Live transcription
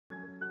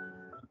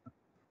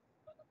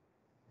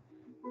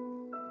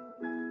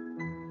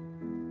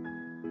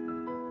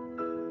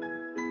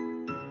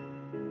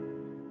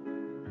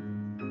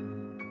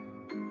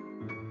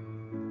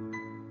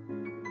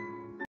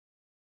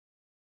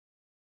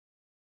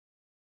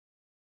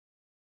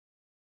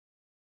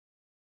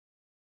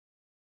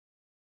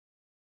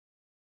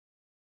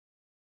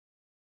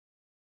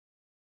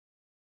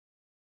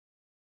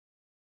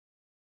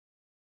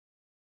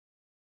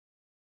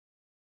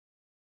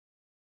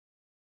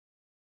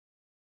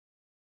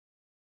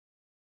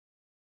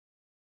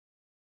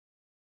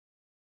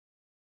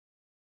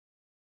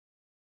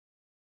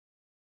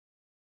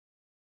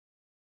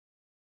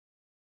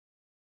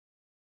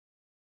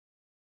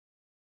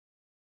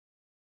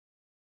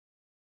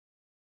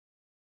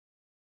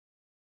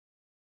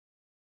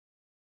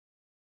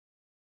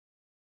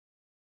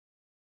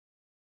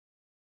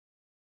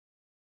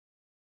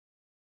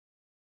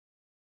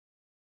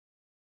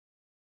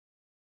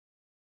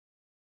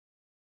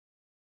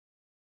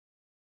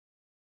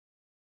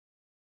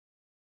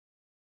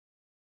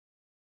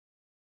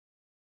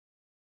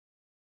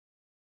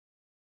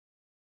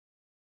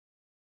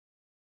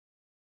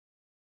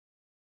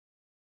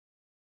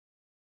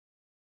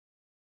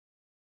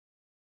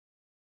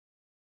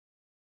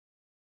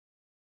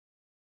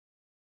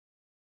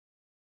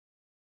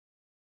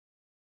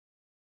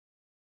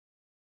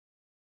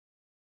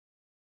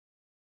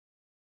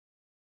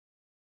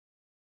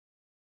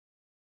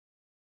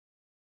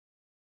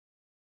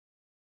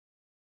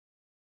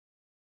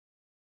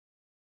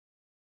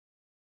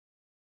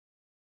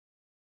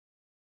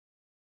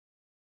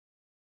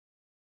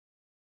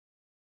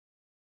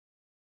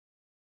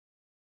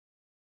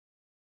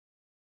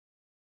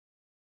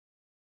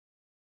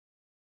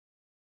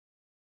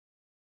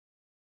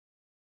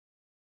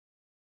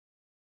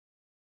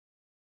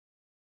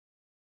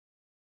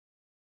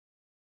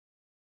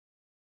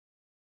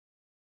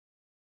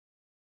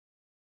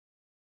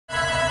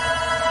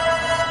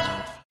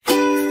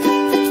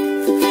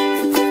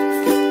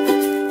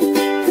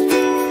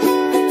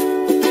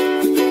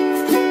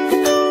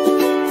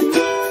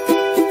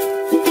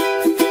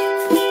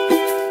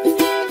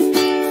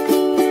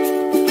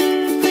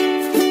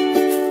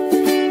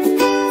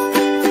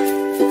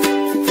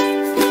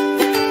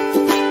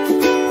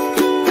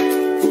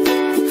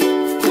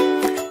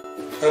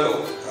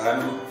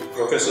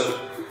Professor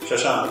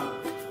Shashank,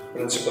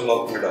 Principal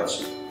of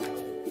MIDAS.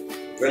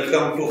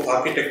 Welcome to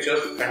Architecture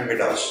and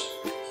MIDAS.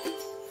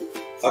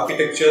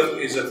 Architecture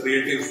is a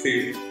creative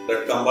field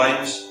that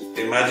combines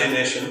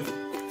imagination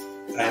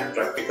and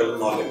practical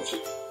knowledge.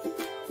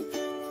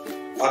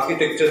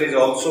 Architecture is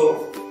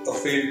also a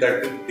field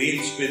that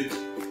deals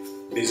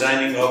with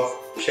designing of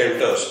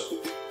shelters,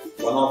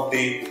 one of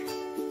the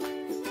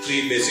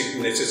three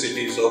basic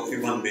necessities of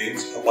human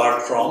beings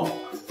apart from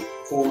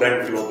food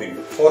and clothing.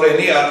 For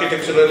any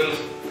architectural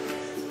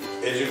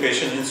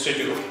education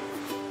institute,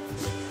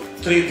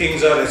 three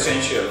things are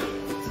essential.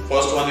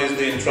 First one is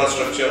the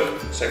infrastructure,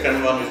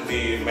 second one is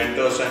the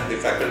mentors and the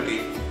faculty,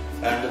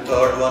 and the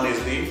third one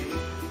is the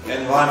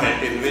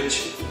environment in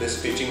which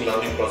this teaching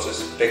learning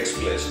process takes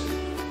place.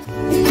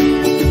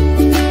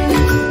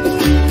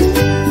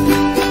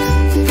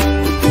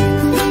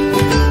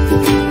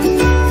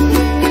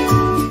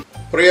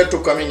 Prior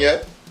to coming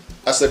here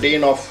as the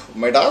Dean of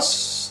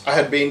MIDAS, I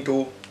had been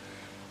to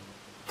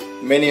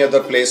many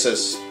other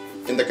places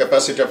in the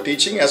capacity of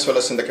teaching as well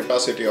as in the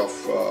capacity of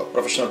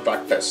professional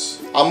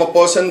practice. I'm a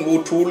person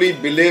who truly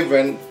believes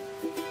in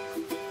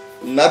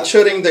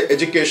nurturing the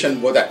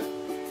education within.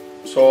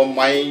 So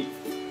my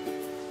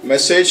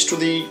message to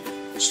the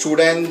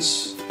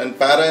students and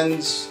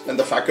parents and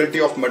the faculty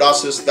of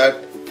MIDAS is that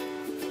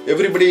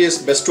everybody is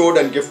bestowed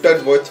and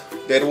gifted with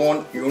their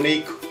own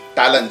unique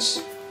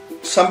talents.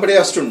 Somebody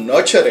has to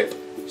nurture it.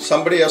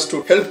 Somebody has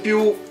to help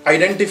you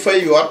identify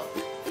your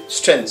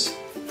strengths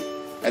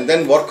and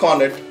then work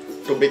on it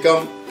to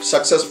become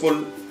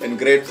successful and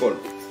grateful.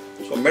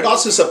 So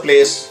MIDAS is a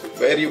place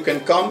where you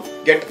can come,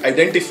 get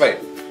identified.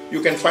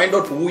 You can find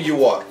out who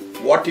you are,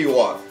 what you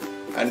are.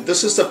 And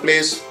this is the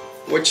place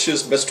which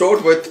is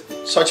bestowed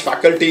with such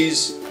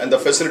faculties and the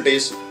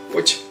facilities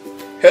which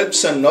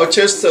helps and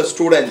nurtures the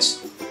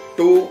students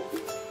to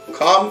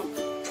come,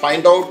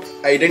 find out,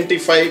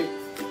 identify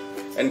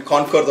and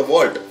conquer the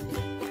world.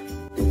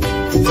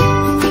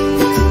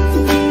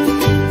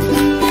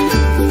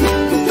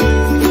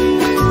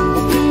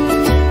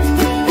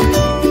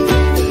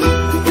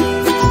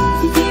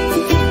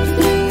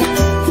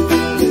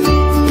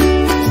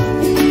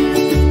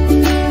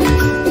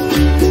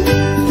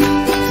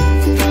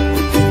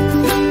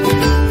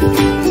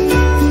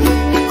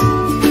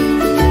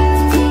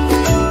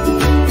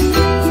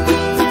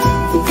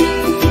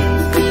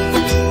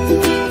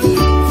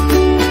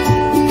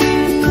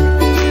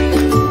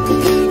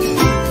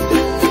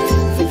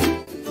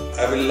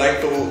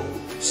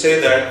 Say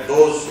that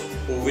those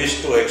who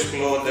wish to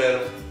explore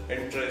their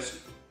interest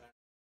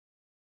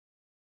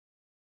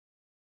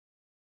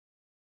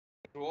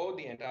throughout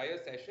the entire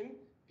session,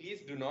 please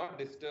do not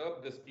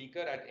disturb the speaker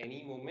at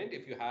any moment.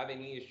 If you have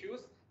any issues,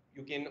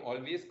 you can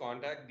always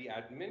contact the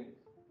admin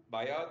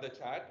via the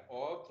chat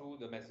or through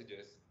the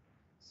messages.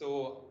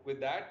 So with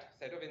that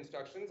set of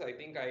instructions, I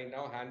think I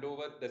now hand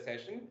over the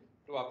session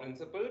to our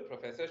principal,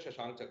 Professor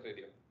Shashank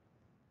Chakradia.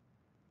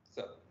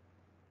 Sir.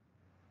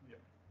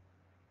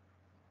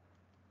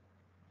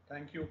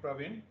 Thank you,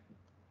 Praveen.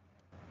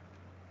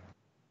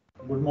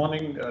 Good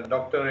morning,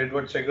 Dr.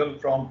 Edward Segal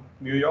from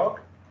New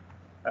York,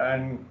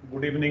 and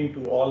good evening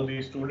to all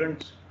the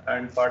students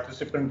and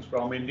participants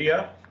from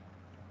India.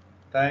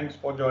 Thanks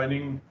for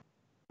joining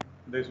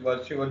this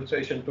virtual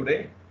session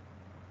today.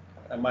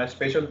 And my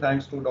special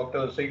thanks to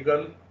Dr.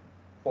 Segal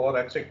for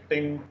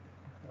accepting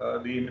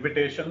the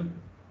invitation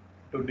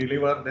to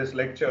deliver this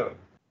lecture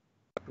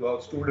to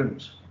our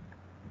students.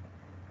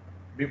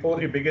 Before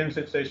he begins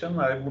his session,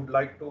 I would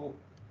like to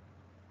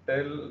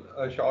tell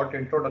a short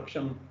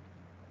introduction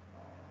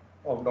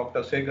of Dr.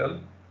 Segal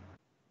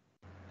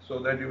so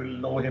that you will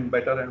know him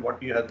better and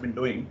what he has been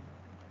doing.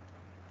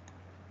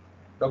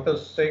 Dr.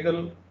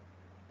 Segal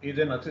is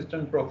an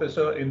assistant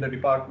professor in the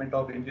Department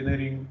of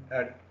Engineering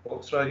at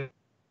Oxford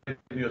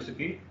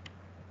University.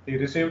 He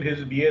received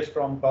his BS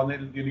from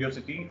Cornell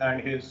University and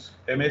his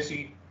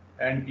MSc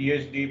and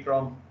PhD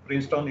from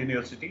Princeton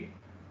University.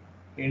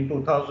 In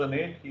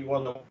 2008, he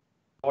was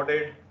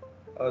awarded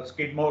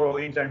Skidmore,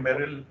 Owings and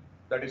Merrill,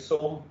 that is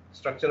SOM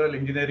Structural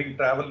Engineering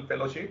Travel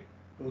Fellowship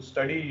to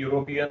study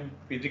European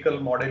physical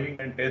modeling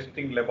and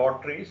testing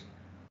laboratories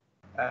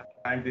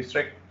and the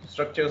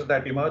structures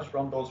that emerge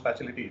from those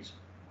facilities.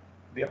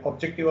 The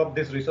objective of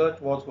this research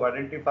was to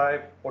identify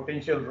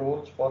potential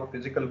roles for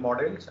physical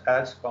models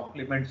as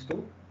complements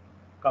to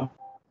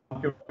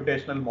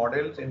computational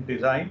models in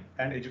design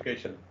and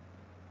education.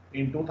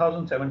 In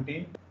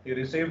 2017, he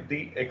received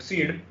the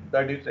EXCEED,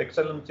 that is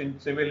Excellence in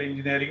Civil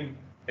Engineering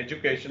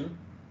Education,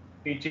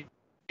 Teaching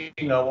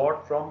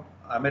Award from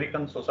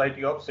American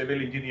Society of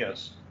Civil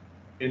Engineers.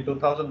 In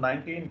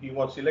 2019, he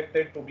was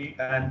selected to be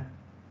an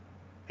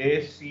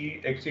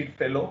ASCE Exceed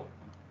Fellow.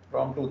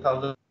 From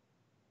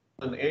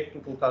 2008 to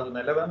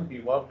 2011, he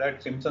worked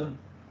at Simpson,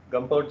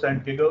 Gumpertz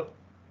and Giger,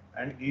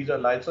 and he is a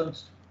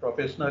licensed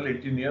professional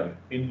engineer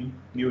in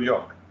New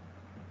York.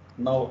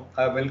 Now,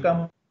 I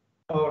welcome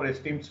our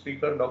esteemed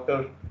speaker,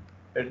 Dr.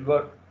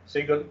 Edward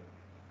Segal,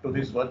 to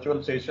this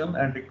virtual session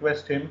and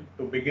request him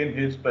to begin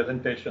his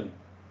presentation.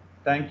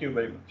 Thank you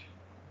very much.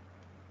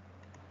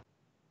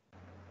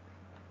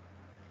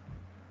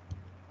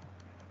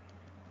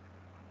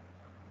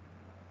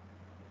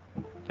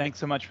 Thanks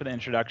so much for the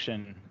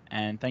introduction,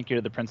 and thank you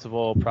to the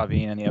principal,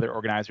 Praveen, and the other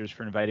organizers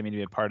for inviting me to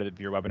be a part of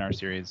your webinar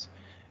series.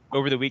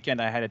 Over the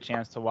weekend, I had a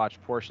chance to watch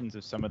portions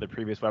of some of the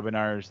previous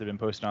webinars that have been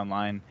posted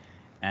online,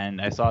 and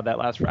I saw that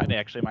last Friday,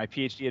 actually, my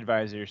PhD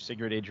advisor,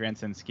 Sigrid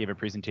Adriansens, gave a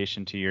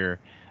presentation to your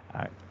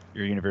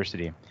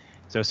university.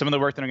 So some of the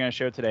work that I'm going to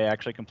show today I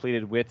actually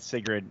completed with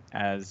Sigrid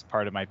as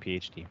part of my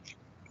PhD.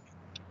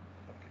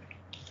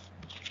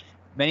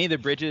 Many of the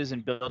bridges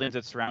and buildings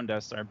that surround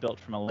us are built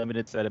from a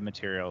limited set of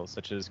materials,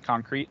 such as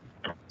concrete,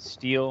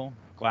 steel,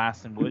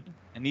 glass, and wood.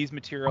 And these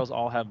materials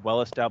all have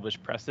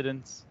well-established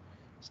precedents,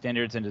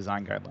 standards, and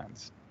design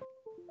guidelines.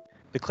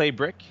 The clay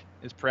brick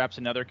is perhaps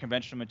another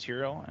conventional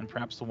material, and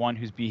perhaps the one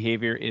whose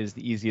behavior is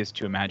the easiest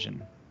to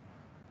imagine.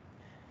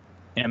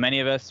 You know,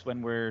 many of us,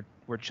 when we're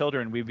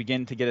children, we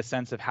begin to get a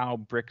sense of how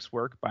bricks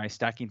work by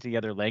stacking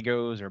together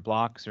Legos or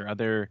blocks or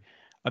other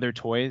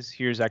toys.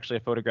 Here's actually a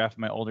photograph of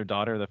my older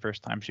daughter, the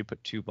first time she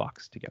put 2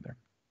 blocks together.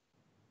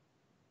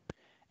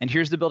 And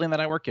here's the building that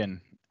I work in.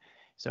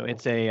 So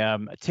it's a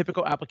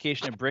typical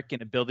application of brick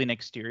in a building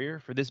exterior.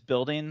 For this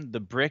building,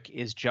 the brick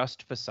is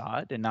just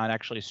facade and not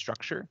actually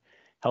structure,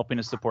 helping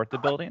to support the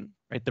building.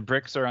 Right? The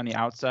bricks are on the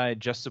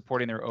outside, just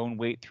supporting their own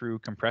weight through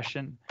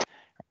compression.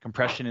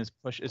 Compression is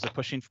a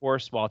pushing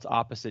force, while its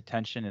opposite,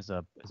 tension, is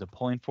a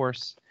pulling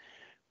force.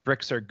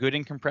 Bricks are good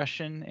in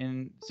compression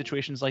in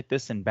situations like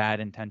this and bad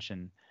in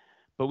tension.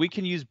 But we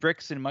can use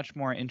bricks in much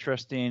more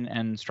interesting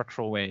and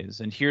structural ways.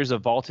 And here's a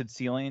vaulted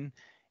ceiling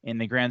in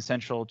the Grand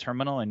Central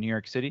Terminal in New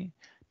York City,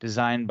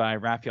 designed by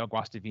Rafael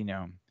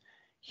Guastavino.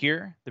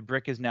 Here, the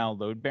brick is now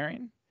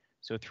load-bearing.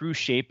 So through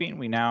shaping,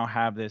 we now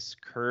have this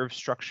curved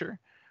structure.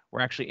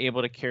 We're actually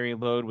able to carry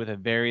load with a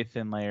very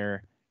thin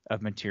layer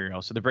of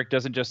material. So the brick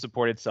doesn't just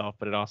support itself,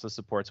 but it also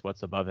supports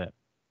what's above it.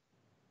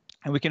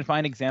 And we can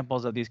find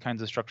examples of these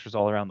kinds of structures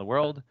all around the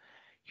world.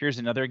 Here's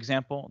another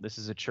example. This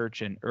is a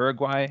church in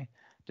Uruguay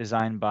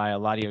designed by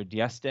Eladio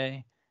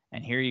Dieste.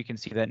 And here you can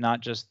see that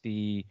not just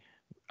the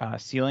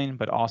ceiling,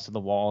 but also the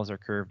walls are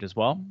curved as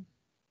well.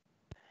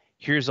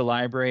 Here's a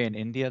library in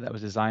India that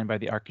was designed by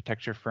the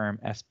architecture firm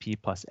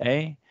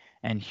SP+A.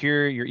 And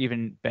here you're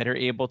even better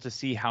able to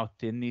see how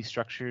thin these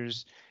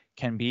structures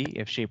can be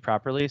if shaped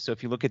properly. So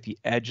if you look at the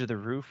edge of the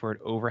roof where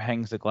it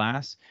overhangs the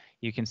glass,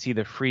 you can see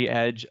the free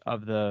edge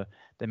of the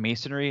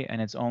masonry,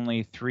 and it's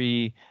only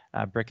 3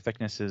 brick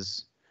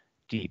thicknesses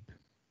deep.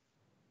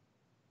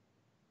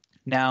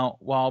 Now,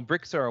 while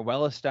bricks are a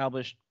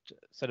well-established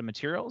set of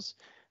materials,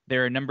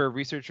 there are a number of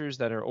researchers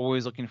that are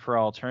always looking for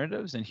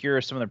alternatives, and here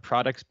are some of the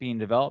products being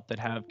developed that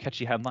have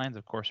catchy headlines.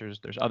 Of course,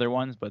 there's other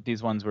ones, but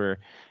these ones were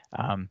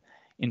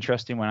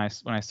interesting when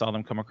I saw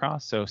them come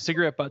across. So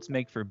cigarette butts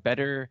make for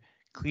better,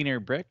 cleaner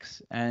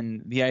bricks,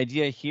 and the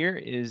idea here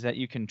is that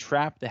you can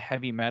trap the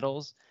heavy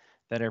metals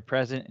that are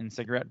present in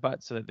cigarette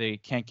butts so that they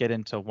can't get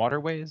into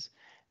waterways.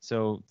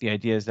 So the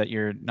idea is that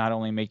you're not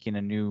only making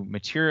a new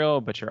material,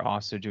 but you're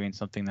also doing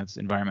something that's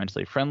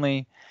environmentally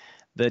friendly.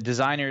 The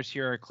designers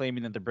here are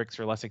claiming that the bricks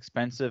are less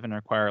expensive and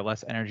require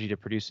less energy to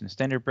produce than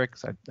standard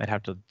bricks. I'd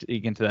have to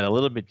dig into that a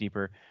little bit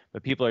deeper,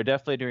 but people are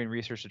definitely doing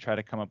research to try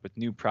to come up with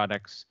new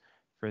products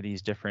for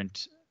these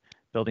different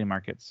building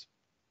markets.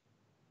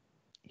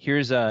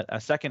 Here's a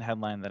second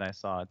headline that I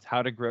saw. It's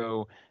how to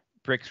grow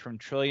bricks from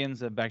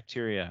trillions of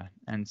bacteria.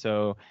 And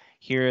so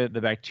here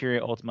the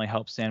bacteria ultimately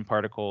help sand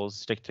particles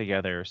stick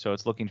together. So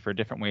it's looking for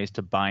different ways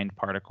to bind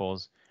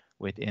particles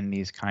within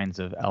these kinds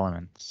of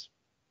elements.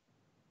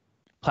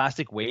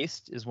 Plastic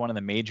waste is one of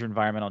the major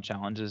environmental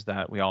challenges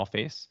that we all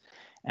face.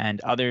 And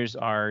others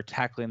are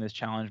tackling this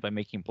challenge by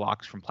making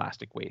blocks from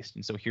plastic waste.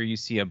 And so here you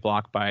see a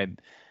block by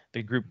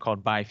the group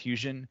called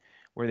Bifusion,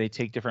 where they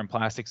take different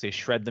plastics, they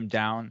shred them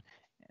down,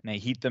 and they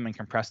heat them and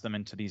compress them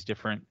into these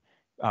different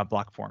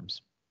block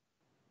forms.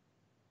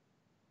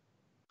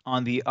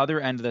 On the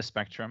other end of the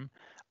spectrum,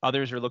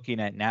 others are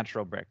looking at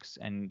natural bricks.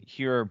 And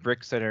here are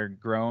bricks that are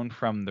grown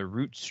from the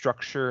root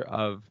structure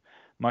of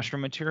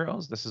mushroom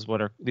materials.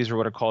 These are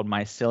what are called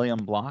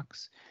mycelium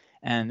blocks.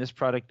 And this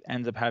product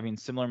ends up having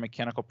similar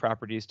mechanical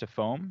properties to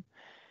foam.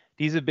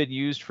 These have been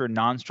used for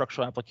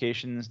non-structural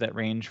applications that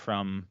range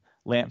from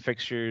lamp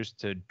fixtures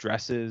to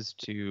dresses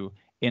to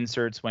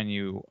inserts when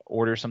you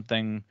order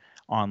something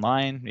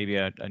online, maybe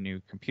a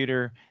new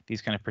computer.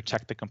 These kind of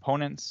protect the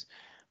components.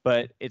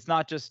 But it's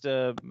not just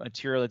a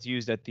material that's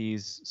used at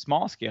these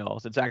small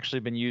scales. It's actually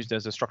been used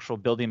as a structural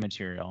building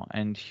material.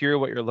 And here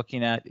what you're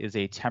looking at is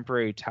a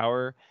temporary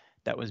tower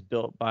that was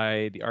built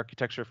by the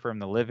architecture firm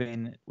The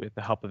Living with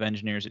the help of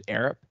engineers at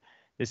Arup.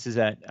 This is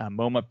at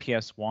MoMA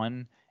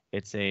PS1.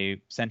 It's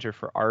a center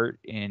for art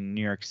in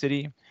New York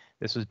City.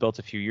 This was built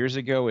a few years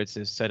ago. It's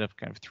a set of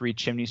kind of 3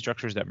 chimney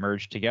structures that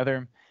merge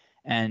together.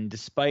 And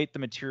despite the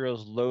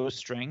material's low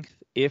strength,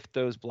 if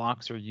those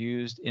blocks are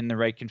used in the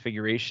right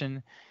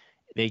configuration,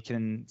 they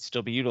can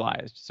still be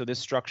utilized. So this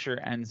structure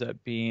ends up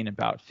being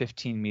about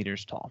 15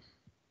 meters tall.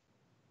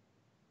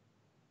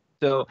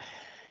 So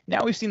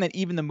now we've seen that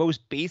even the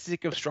most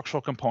basic of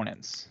structural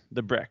components,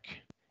 the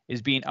brick,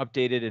 is being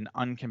updated in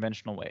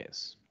unconventional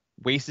ways.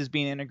 Waste is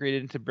being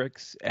integrated into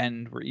bricks,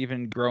 and we're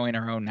even growing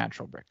our own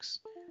natural bricks.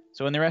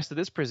 So in the rest of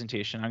this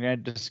presentation, I'm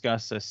going to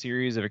discuss a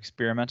series of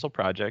experimental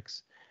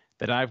projects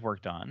that I've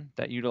worked on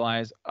that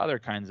utilize other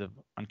kinds of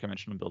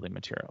unconventional building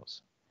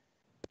materials.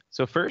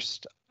 So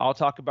first, I'll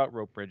talk about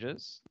rope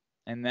bridges,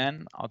 and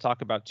then I'll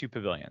talk about two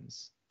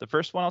pavilions. The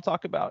first one I'll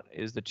talk about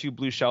is the two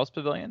blue shells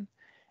pavilion,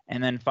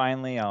 and then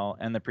finally I'll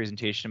end the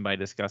presentation by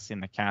discussing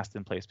the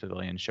cast-in-place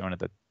pavilion shown at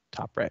the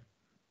top right.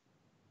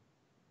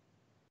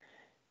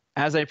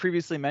 As I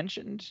previously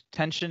mentioned,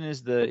 tension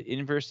is the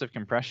inverse of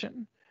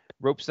compression.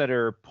 Ropes that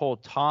are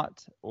pulled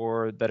taut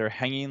or that are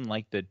hanging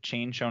like the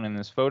chain shown in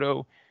this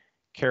photo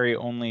carry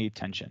only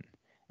tension.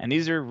 And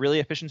these are really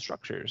efficient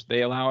structures.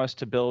 They allow us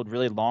to build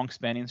really long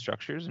spanning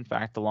structures. In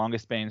fact, the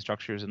longest spanning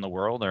structures in the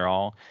world are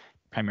all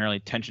primarily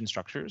tension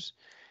structures.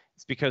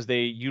 It's because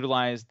they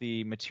utilize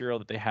the material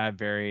that they have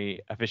very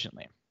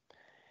efficiently.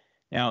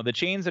 Now, the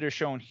chains that are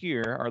shown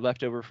here are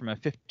left over from a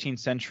 15th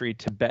century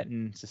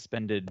Tibetan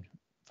suspended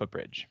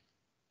footbridge.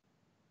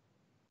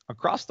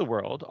 Across the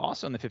world,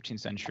 also in the 15th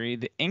century,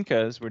 the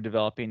Incas were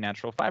developing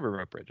natural fiber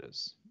rope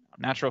bridges.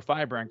 Natural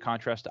fiber, in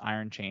contrast to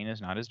iron chain,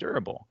 is not as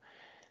durable.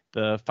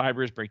 The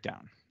fibers break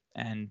down.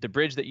 And the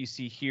bridge that you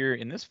see here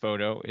in this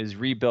photo is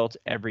rebuilt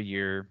every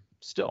year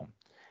still.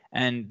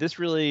 And this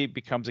really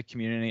becomes a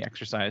community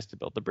exercise to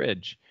build the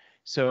bridge.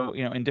 So,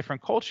 in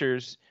different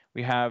cultures,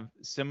 we have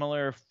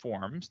similar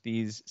forms,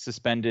 these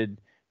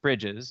suspended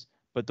bridges,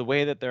 but the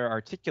way that they're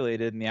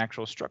articulated in the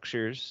actual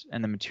structures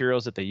and the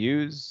materials that they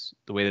use,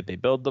 the way that they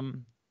build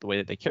them, the way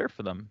that they care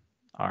for them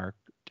are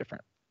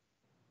different.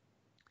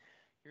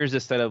 Here's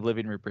a set of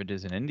living root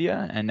bridges in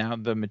India, and now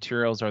the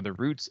materials are the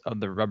roots of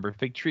the rubber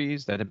fig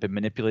trees that have been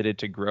manipulated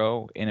to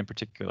grow in a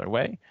particular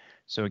way.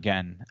 So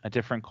again, a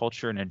different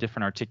culture and a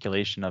different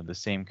articulation of the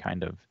same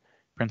kind of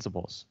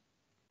principles.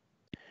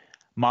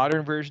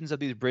 Modern versions of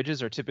these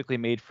bridges are typically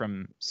made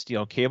from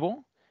steel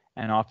cable,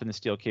 and often the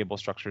steel cable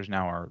structures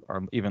now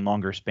are even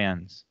longer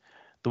spans.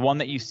 The one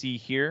that you see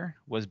here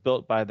was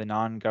built by the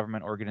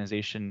non-government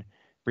organization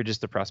Bridges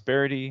to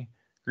Prosperity.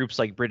 Groups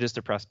like Bridges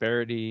to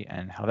Prosperity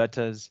and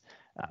Helvetas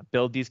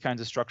build these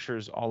kinds of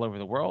structures all over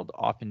the world,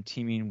 often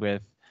teaming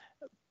with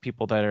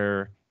people that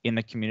are in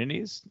the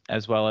communities,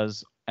 as well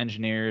as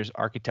engineers,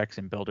 architects,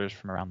 and builders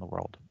from around the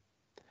world.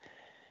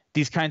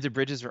 These kinds of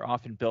bridges are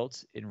often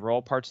built in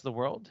rural parts of the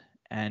world,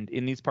 and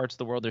in these parts of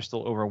the world, there's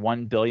still over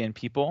 1 billion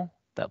people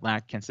that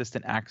lack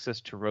consistent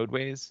access to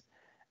roadways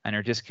and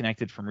are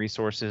disconnected from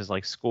resources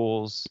like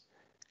schools,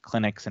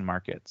 clinics, and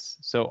markets.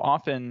 So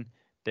often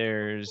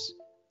there's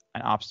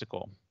an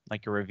obstacle,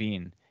 like a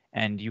ravine,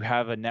 and you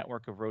have a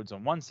network of roads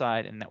on one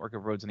side and a network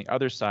of roads on the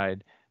other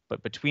side,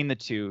 but between the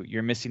two,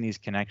 you're missing these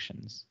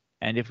connections.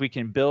 And if we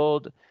can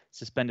build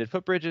suspended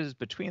footbridges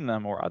between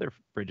them or other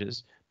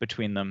bridges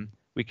between them,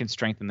 we can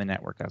strengthen the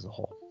network as a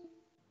whole.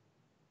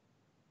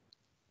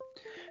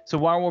 So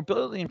while we're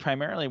building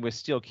primarily with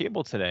steel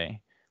cable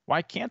today,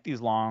 why can't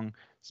these long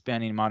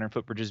spanning modern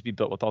footbridges be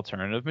built with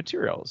alternative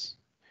materials?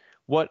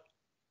 What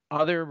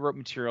other rope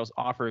materials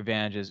offer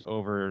advantages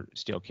over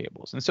steel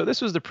cables? And so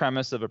this was the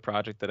premise of a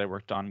project that I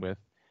worked on with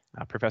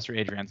Professor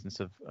Adrian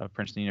of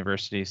Princeton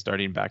University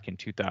starting back in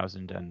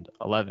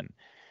 2011.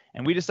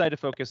 And we decided to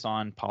focus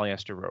on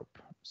polyester rope.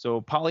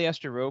 So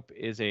polyester rope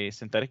is a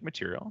synthetic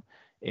material.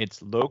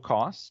 It's low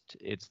cost,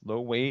 it's low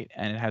weight,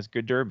 and it has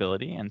good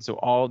durability. And so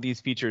all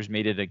these features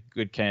made it a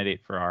good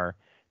candidate for our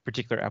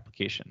particular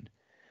application.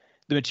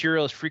 The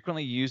material is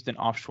frequently used in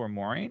offshore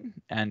mooring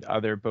and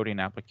other boating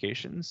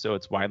applications, so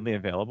it's widely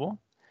available.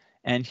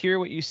 And here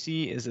what you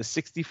see is a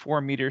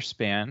 64-meter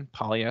span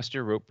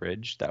polyester rope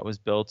bridge that was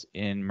built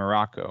in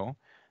Morocco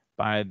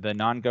by the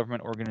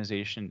non-government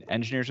organization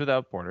Engineers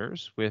Without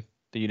Borders with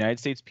the United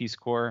States Peace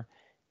Corps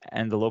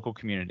and the local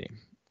community.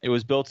 It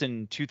was built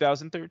in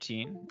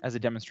 2013 as a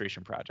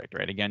demonstration project,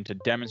 right? Again, to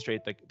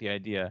demonstrate the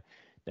idea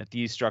that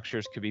these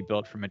structures could be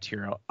built from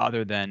material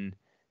other than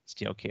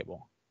steel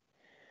cable.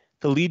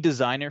 The lead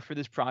designer for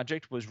this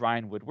project was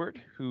Ryan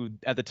Woodward, who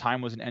at the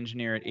time was an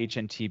engineer at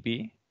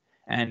HNTB.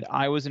 And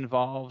I was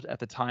involved at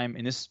the time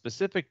in this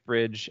specific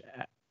bridge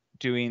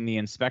doing the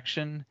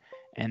inspection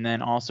and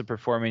then also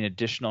performing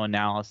additional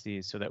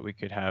analyses so that we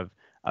could have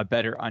a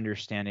better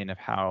understanding of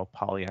how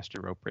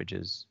polyester rope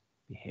bridges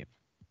behave.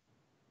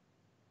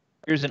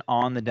 Here's an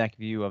on-the-deck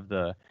view of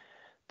the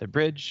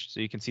bridge.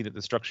 So you can see that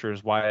the structure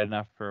is wide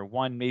enough for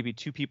one, maybe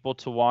two people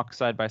to walk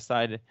side by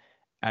side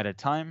at a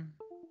time.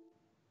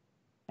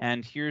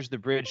 And here's the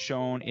bridge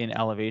shown in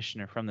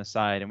elevation or from the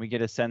side, and we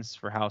get a sense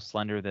for how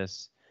slender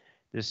this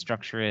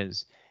structure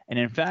is. And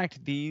in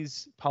fact,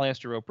 these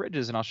polyester rope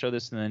bridges, and I'll show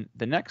this in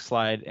the next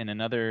slide in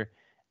another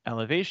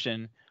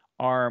elevation,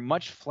 are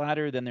much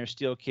flatter than their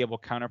steel cable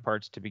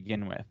counterparts to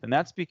begin with. And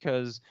that's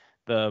because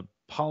the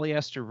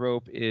polyester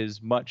rope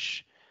is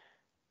much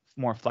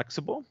more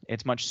flexible.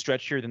 It's much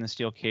stretchier than the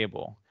steel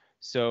cable.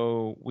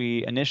 So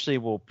we initially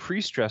will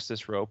pre-stress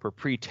this rope or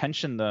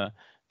pre-tension the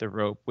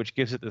rope, which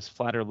gives it this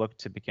flatter look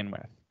to begin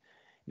with.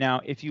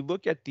 Now, if you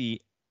look at the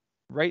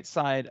right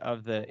side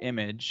of the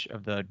image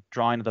of the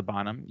drawing at the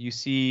bottom, you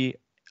see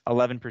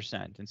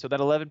 11%. And so that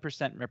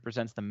 11%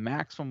 represents the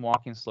maximum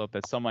walking slope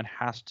that someone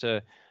has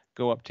to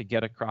go up to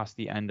get across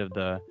the end of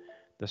the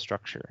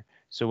structure.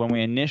 So when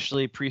we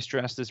initially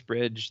pre-stress this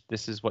bridge,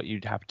 this is what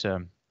you'd have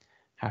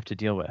to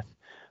deal with.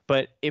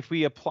 But if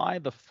we apply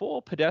the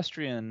full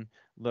pedestrian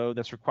load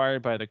that's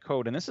required by the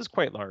code, and this is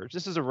quite large,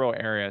 this is a rural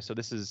area, so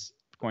this is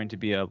going to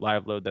be a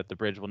live load that the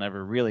bridge will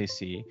never really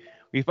see,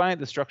 we find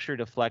the structure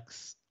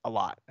deflects a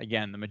lot.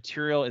 Again, the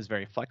material is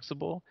very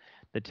flexible.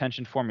 The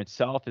tension form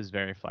itself is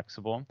very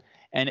flexible.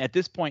 And at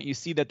this point, you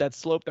see that that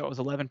slope that was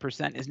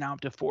 11% is now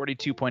up to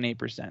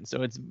 42.8%.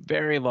 So it's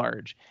very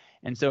large.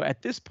 And so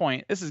at this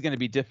point, this is going to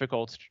be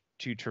difficult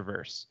to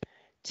traverse.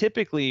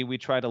 Typically, we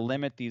try to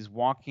limit these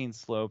walking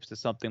slopes to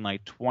something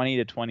like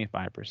 20 to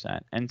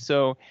 25%. And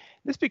so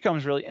this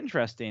becomes really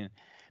interesting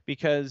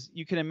because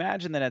you can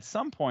imagine that at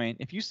some point,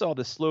 if you saw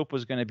the slope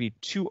was going to be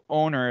too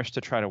onerous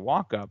to try to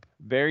walk up,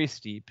 very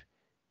steep,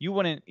 you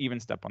wouldn't even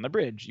step on the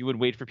bridge. You would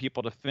wait for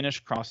people to finish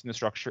crossing the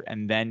structure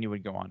and then you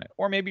would go on it.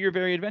 Or maybe you're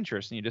very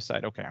adventurous and you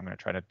decide, okay, I'm going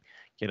to try to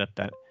get up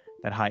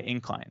that high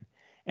incline.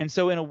 And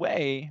so in a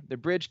way, the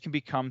bridge can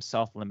become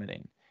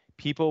self-limiting.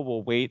 People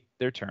will wait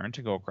their turn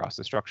to go across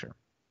the structure.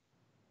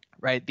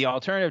 Right. The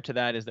alternative to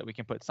that is that we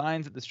can put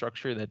signs at the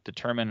structure that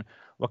determine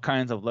what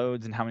kinds of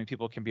loads and how many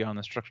people can be on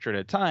the structure at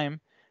a time.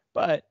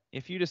 But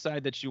if you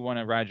decide that you want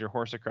to ride your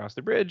horse across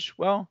the bridge,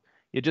 well,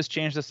 you just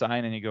change the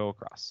sign and you go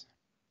across.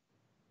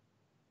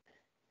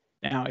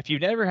 Now, if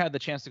you've never had the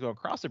chance to go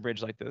across a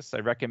bridge like this, I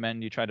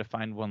recommend you try to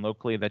find one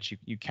locally that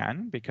you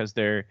can, because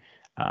they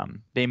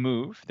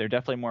move. They're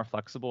definitely more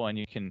flexible, and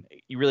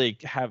you really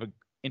have an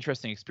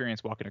interesting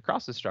experience walking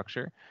across the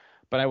structure.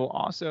 But I will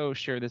also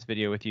share this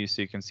video with you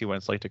so you can see what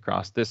it's like to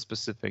cross this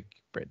specific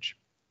bridge.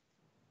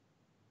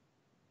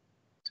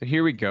 So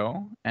here we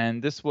go.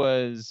 And this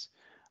was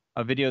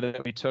a video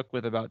that we took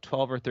with about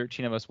 12 or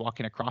 13 of us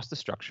walking across the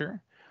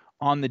structure.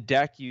 On the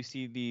deck, you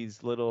see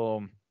these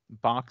little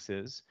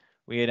boxes.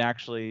 We had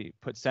actually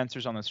put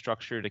sensors on the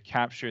structure to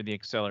capture the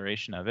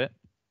acceleration of it.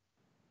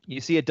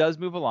 You see it does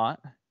move a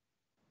lot.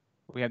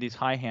 We have these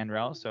high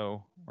handrails,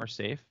 so we're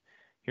safe.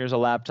 Here's a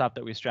laptop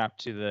that we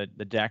strapped to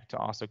the deck to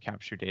also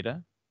capture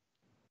data.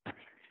 Okay.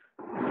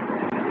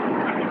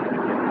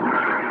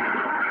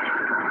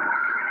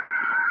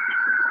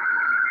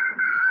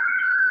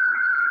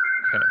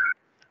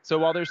 So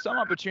while there's some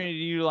opportunity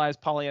to utilize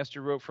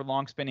polyester rope for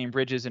long spanning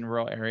bridges in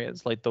rural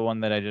areas, like the one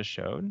that I just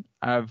showed,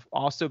 I've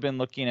also been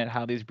looking at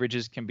how these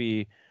bridges can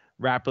be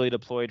rapidly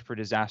deployed for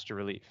disaster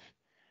relief.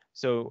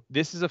 So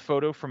this is a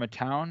photo from a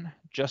town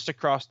just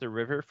across the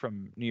river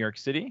from New York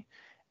City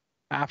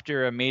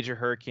after a major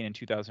hurricane in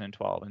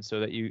 2012, and so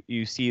that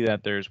you see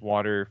that there's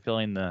water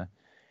filling the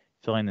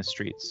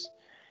streets.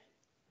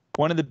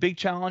 One of the big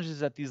challenges is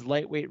that these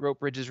lightweight rope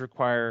bridges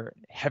require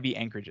heavy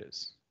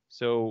anchorages.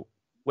 So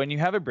when you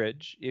have a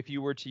bridge, if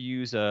you were to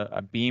use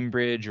a beam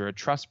bridge or a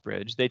truss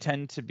bridge, they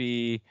tend to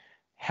be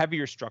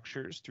heavier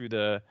structures through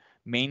the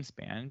main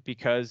span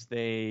because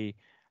they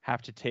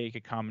have to take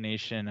a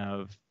combination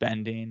of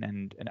bending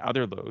and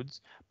other loads,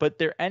 but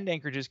their end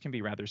anchorages can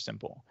be rather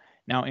simple.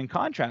 Now, in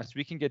contrast,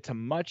 we can get to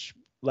much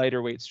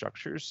lighter weight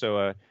structures. So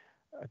a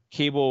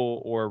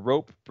cable or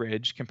rope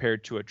bridge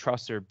compared to a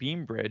truss or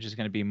beam bridge is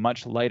going to be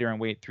much lighter in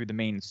weight through the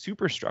main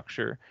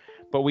superstructure,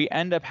 but we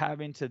end up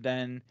having to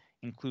then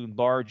include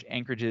large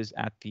anchorages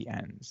at the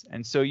ends.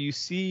 And so you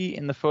see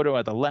in the photo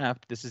at the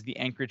left, this is the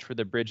anchorage for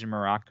the bridge in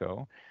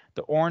Morocco.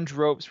 The orange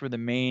ropes were the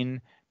main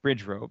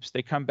bridge ropes.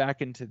 They come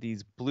back into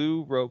these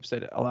blue ropes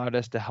that allowed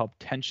us to help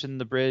tension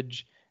the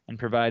bridge and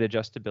provide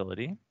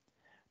adjustability.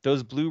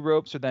 Those blue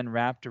ropes are then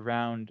wrapped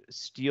around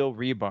steel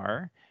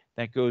rebar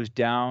that goes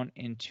down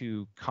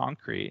into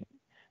concrete.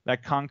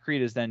 That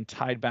concrete is then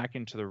tied back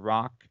into the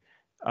rock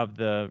of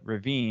the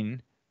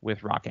ravine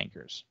with rock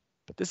anchors.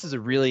 But this is a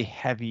really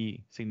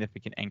heavy,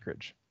 significant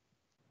anchorage.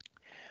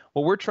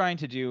 What we're trying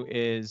to do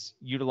is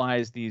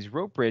utilize these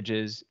rope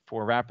bridges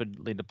for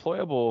rapidly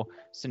deployable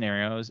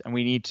scenarios, and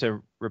we need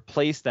to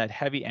replace that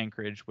heavy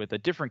anchorage with a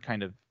different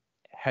kind of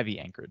heavy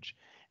anchorage.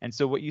 And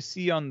so what you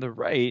see on the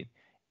right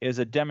is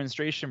a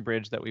demonstration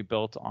bridge that we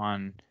built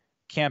on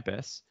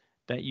campus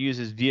that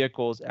uses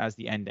vehicles as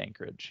the end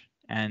anchorage.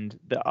 And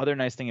the other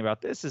nice thing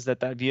about this is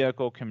that that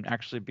vehicle can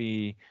actually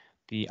be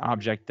the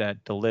object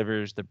that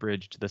delivers the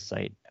bridge to the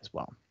site as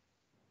well.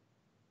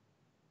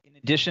 In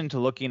addition to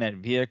looking at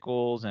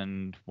vehicles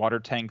and water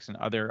tanks and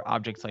other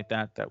objects like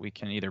that that we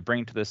can either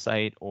bring to the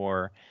site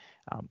or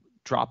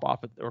drop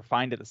off or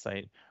find at the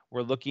site,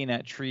 we're looking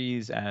at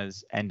trees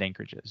as end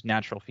anchorages,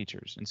 natural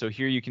features. And so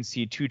here you can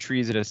see 2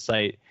 trees at a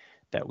site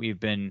that we've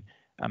been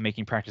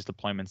making practice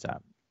deployments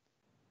at.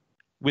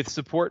 With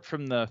support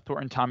from the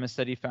Thornton Thomas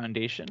SETI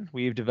Foundation,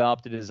 we've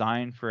developed a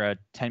design for a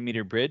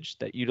 10-meter bridge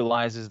that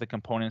utilizes the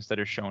components that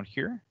are shown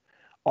here.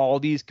 All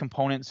these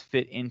components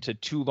fit into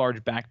 2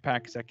 large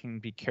backpacks that can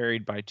be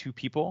carried by 2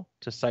 people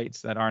to sites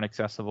that aren't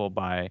accessible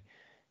by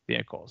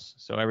vehicles.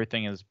 So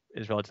everything is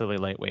relatively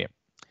lightweight.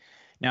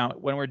 Now,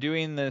 when we're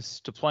doing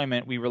this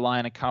deployment, we rely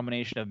on a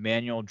combination of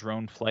manual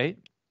drone flight,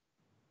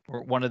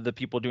 where one of the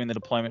people doing the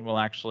deployment will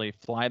actually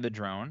fly the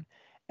drone,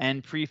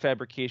 and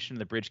prefabrication of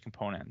the bridge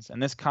components.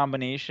 And this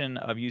combination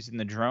of using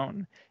the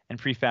drone and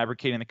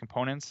prefabricating the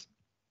components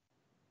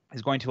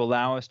is going to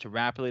allow us to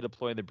rapidly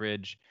deploy the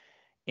bridge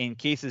in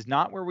cases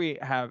not where we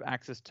have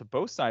access to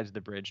both sides of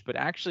the bridge, but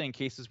actually in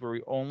cases where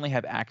we only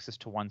have access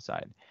to one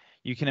side.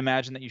 You can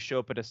imagine that you show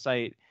up at a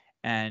site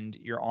and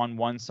you're on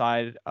one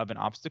side of an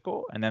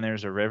obstacle, and then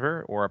there's a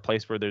river or a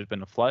place where there's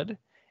been a flood,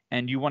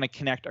 and you want to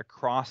connect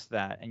across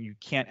that, and you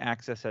can't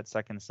access that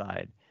second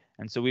side.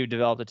 And so we've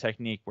developed a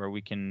technique where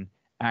we can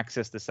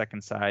access the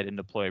second side and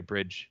deploy a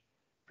bridge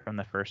from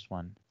the first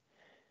one.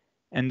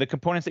 And the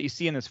components that you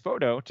see in this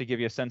photo, to give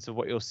you a sense of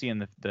what you'll see in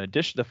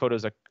the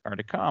photos that are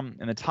to come,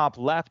 in the top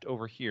left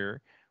over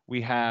here,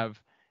 we have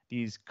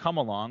these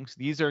come-alongs.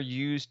 These are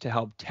used to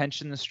help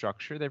tension the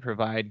structure. They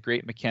provide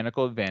great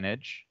mechanical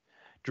advantage.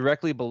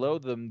 Directly below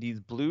them, these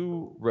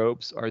blue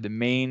ropes are the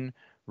main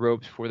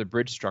ropes for the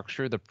bridge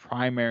structure, the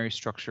primary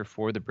structure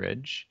for the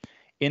bridge.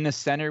 In the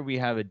center, we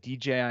have a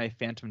DJI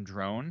Phantom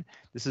drone.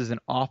 This is an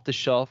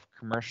off-the-shelf,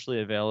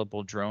 commercially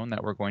available drone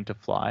that we're going to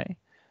fly.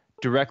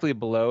 Directly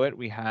below it,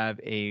 we have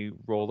a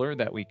roller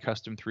that we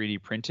custom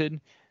 3D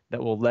printed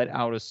that will let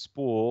out a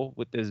spool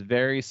with this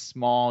very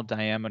small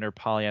diameter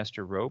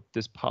polyester rope.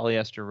 This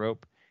polyester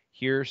rope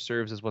here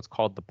serves as what's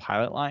called the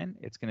pilot line.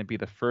 It's going to be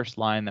the first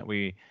line that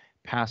we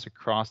pass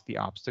across the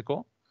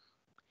obstacle.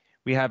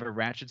 We have a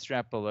ratchet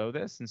strap below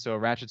this, and so a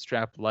ratchet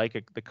strap, like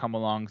the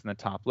come-alongs in the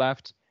top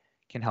left,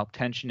 can help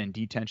tension and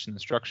detension the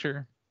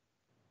structure.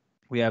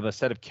 We have a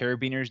set of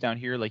carabiners down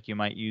here like you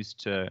might use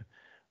to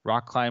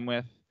rock climb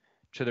with.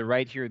 To the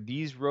right here,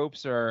 these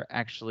ropes are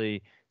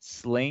actually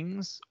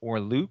slings or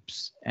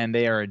loops, and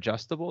they are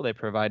adjustable. They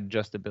provide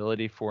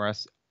adjustability for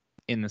us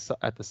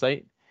at the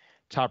site.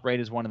 Top right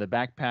is one of the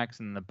backpacks,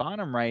 and the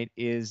bottom right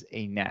is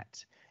a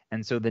net.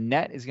 And so the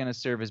net is going to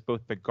serve as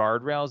both the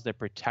guardrails that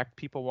protect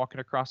people walking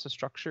across the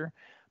structure,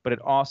 but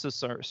it also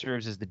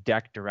serves as the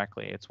deck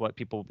directly. It's what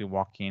people will be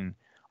walking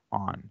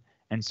on.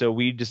 And so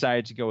we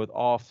decided to go with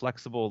all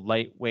flexible,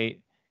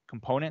 lightweight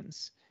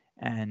components,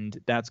 and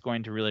that's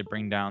going to really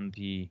bring down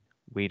the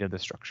weight of the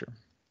structure.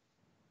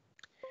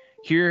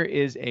 Here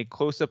is a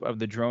close-up of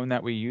the drone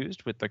that we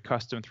used with the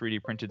custom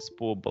 3D printed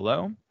spool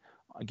below.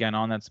 Again,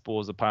 on that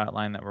spool is the pilot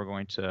line that we're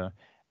going to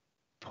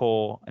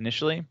pull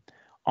initially.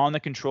 On the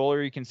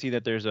controller, you can see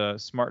that there's a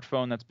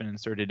smartphone that's been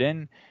inserted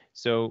in.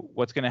 So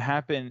what's going to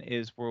happen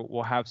is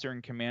we'll have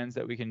certain commands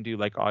that we can do,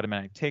 like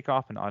automatic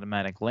takeoff and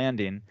automatic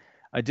landing.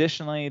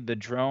 Additionally, the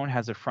drone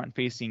has a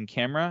front-facing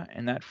camera,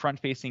 and that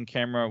front-facing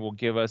camera will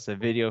give us a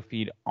video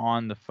feed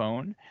on the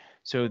phone.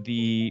 So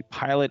the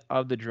pilot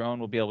of the drone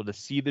will be able to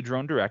see the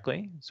drone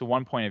directly, so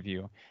one point of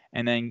view,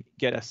 and then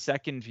get a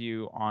second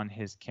view on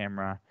his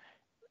camera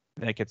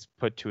that gets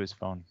put to his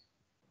phone.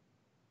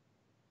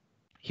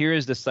 Here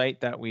is the site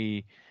that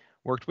we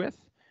worked with,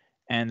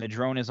 and the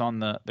drone is on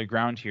the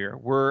ground here.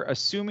 We're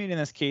assuming in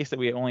this case that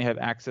we only have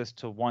access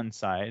to one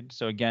side.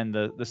 So again,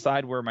 the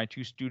side where my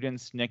two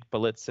students, Nick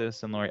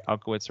Belitzis and Lori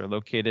Alkowitz, are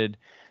located,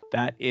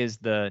 that is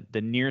the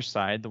near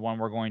side, the one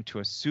we're going to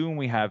assume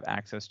we have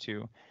access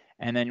to.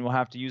 And then we'll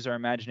have to use our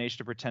imagination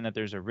to pretend that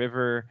there's a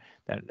river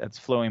that's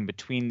flowing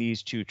between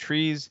these two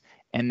trees.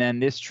 And then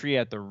this tree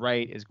at the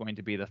right is going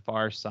to be the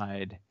far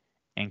side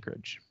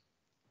anchorage.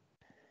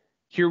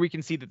 Here we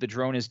can see that the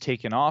drone is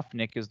taken off.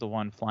 Nick is the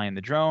one flying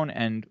the drone.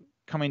 And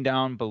coming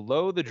down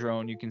below the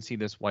drone, you can see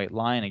this white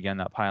line. Again,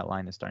 that pilot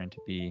line is starting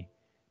to be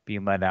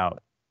let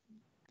out.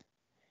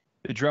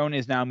 The drone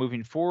is now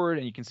moving forward,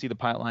 and you can see the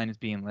pilot line is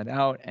being let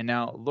out. And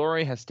now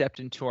Lori has stepped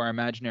into our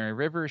imaginary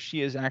river.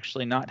 She is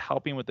actually not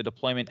helping with the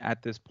deployment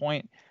at this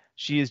point.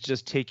 She is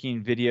just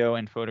taking video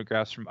and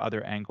photographs from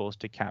other angles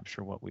to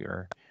capture what we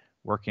are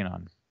working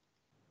on.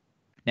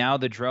 Now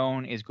the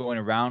drone is going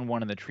around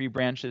one of the tree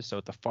branches. So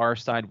at the far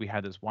side, we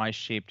have this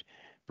Y-shaped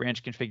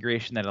branch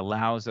configuration that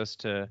allows us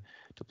to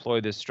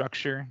deploy this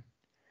structure.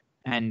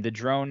 And the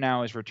drone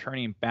now is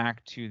returning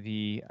back to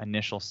the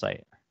initial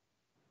side.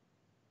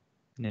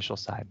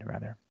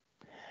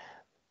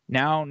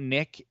 Now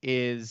Nick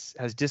has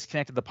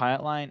disconnected the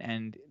pilot line,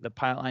 and the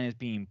pilot line is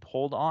being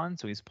pulled on.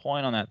 So he's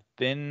pulling on that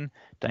thin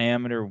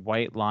diameter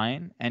white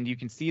line, and you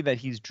can see that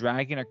he's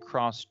dragging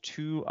across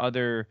two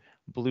other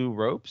blue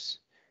ropes.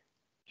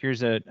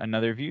 Here's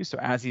another view. So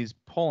as he's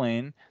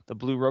pulling, the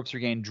blue ropes are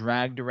getting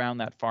dragged around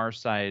that far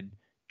side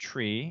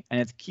tree. And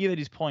it's key that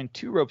he's pulling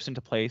two ropes into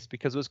place,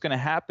 because what's going to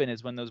happen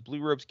is when those blue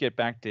ropes get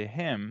back to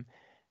him,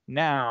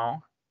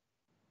 now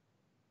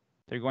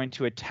they're going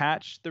to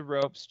attach the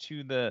ropes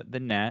to the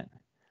net.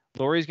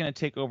 Lori's going to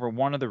take over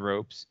one of the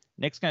ropes.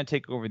 Nick's going to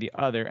take over the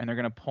other, and they're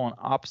going to pull in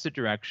opposite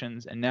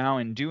directions. And now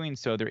in doing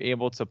so, they're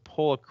able to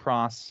pull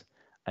across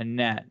a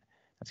net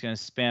that's going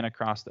to span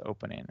across the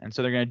opening. And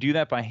so they're going to do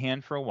that by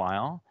hand for a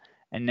while.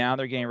 And now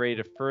they're getting ready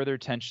to further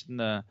tension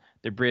the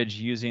bridge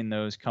using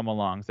those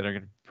come-alongs that are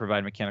going to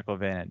provide mechanical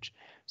advantage.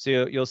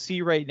 So you'll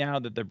see right now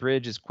that the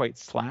bridge is quite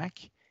slack.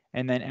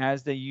 And then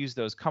as they use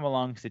those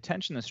come-alongs to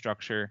tension the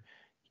structure,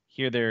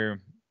 here they're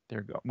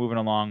moving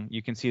along.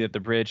 You can see that the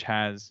bridge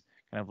has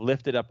kind of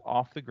lifted up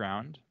off the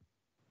ground,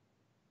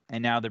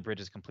 and now the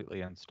bridge is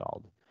completely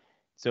installed.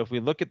 So if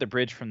we look at the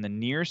bridge from the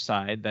near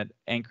side, that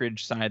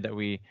anchorage side that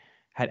we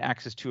had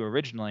access to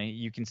originally,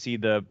 you can see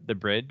the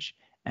bridge.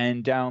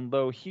 And down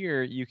low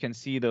here, you can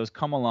see those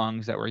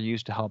come-alongs that were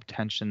used to help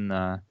tension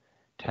the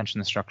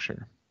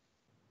structure.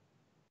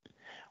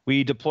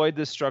 We deployed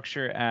this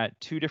structure at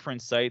 2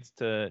 different sites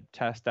to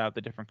test out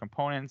the different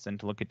components and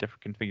to look at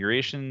different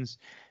configurations.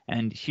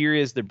 And here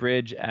is the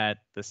bridge at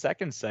the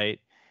second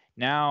site.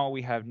 Now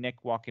we have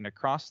Nick walking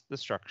across the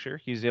structure.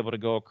 He's able to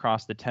go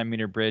across the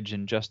 10-meter bridge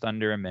in just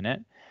under a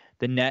minute.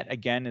 The net,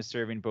 again, is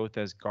serving both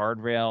as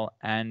guardrail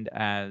and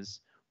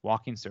as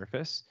walking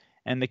surface.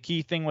 And the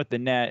key thing with the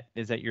net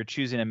is that you're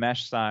choosing a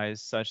mesh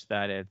size such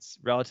that it's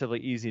relatively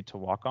easy to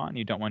walk on.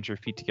 You don't want your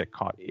feet to get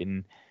caught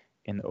in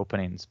the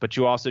openings, but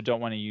you also don't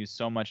want to use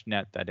so much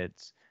net that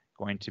it's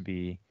going to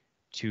be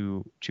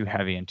too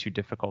heavy and too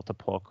difficult to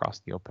pull across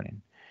the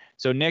opening.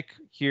 So Nick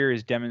here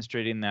is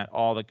demonstrating that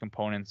all the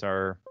components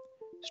are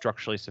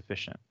structurally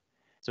sufficient.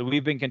 So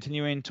we've been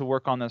continuing to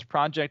work on this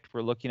project.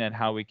 We're looking at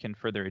how we can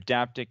further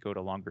adapt it, go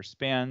to longer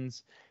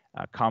spans,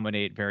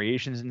 accommodate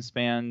variations in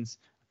spans,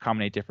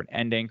 accommodate different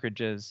end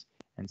anchorages.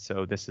 And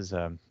so this is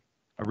a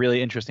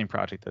really interesting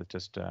project that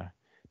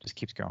just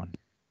keeps going.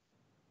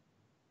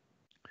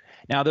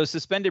 Now, those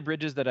suspended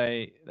bridges that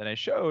I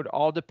showed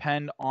all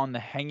depend on the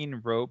hanging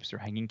ropes or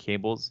hanging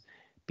cables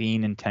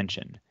being in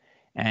tension.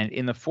 And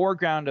in the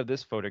foreground of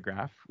this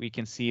photograph, we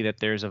can see that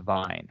there's a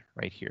vine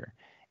right here.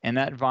 And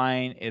that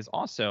vine is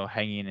also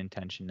hanging in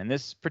tension. And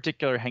this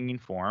particular hanging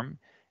form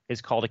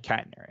is called a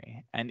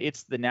catenary. And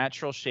it's the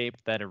natural shape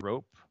that a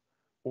rope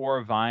or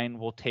a vine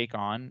will take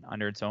on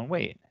under its own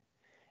weight.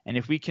 And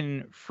if we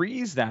can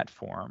freeze that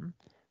form,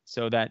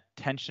 so that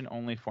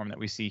tension-only form that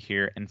we see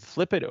here, and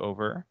flip it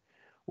over,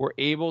 we're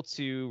able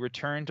to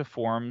return to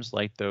forms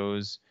like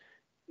those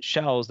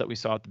shells that we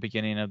saw at the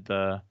beginning of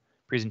the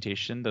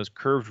presentation, those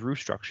curved roof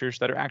structures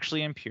that are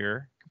actually in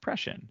pure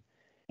compression.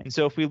 And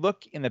so if we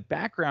look in the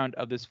background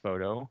of this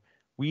photo,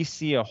 we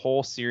see a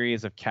whole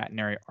series of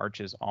catenary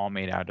arches all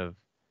made out of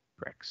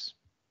bricks.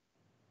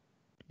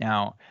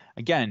 Now,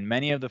 again,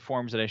 many of the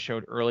forms that I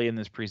showed early in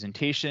this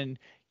presentation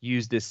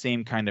use this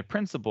same kind of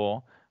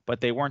principle,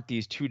 but they weren't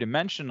these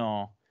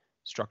 2-dimensional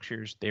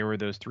structures. They were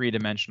those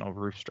 3-dimensional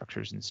roof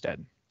structures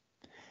instead.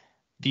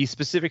 The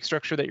specific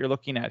structure that you're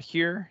looking at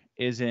here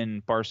is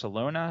in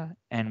Barcelona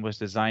and was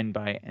designed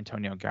by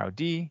Antonio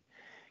Gaudí.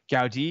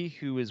 Gaudí,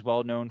 who is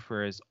well known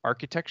for his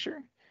architecture,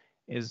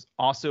 is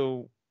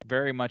also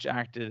very much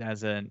acted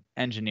as an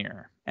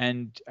engineer.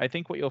 And I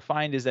think what you'll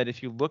find is that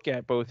if you look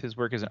at both his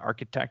work as an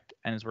architect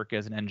and his work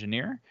as an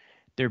engineer,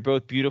 they're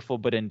both beautiful,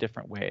 but in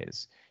different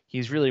ways.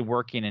 He's really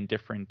working in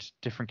different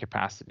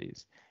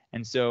capacities.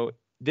 And so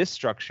this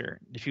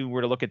structure, if you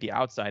were to look at the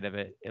outside of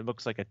it, it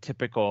looks like a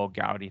typical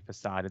Gaudí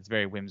facade. It's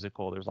very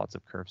whimsical. There's lots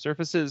of curved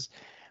surfaces.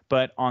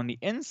 But on the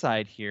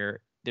inside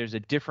here, there's a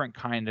different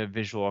kind of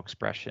visual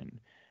expression.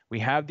 We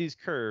have these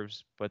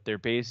curves, but they're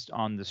based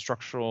on the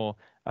structural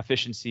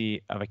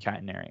efficiency of a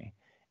catenary.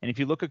 And if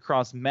you look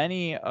across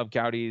many of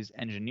Gaudí's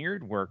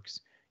engineered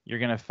works, you're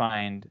going to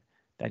find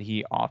that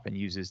he often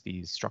uses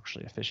these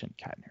structurally efficient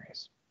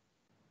catenaries.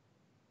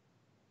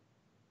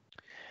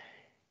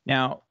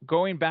 Now,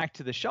 going back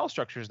to the shell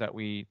structures that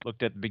we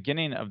looked at the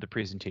beginning of the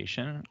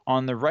presentation,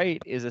 on the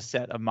right is a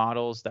set of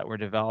models that were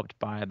developed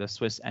by the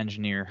Swiss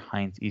engineer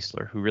Heinz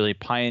Isler, who really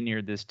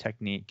pioneered this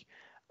technique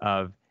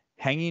of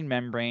hanging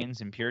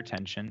membranes in pure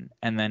tension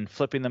and then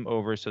flipping them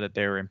over so that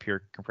they were in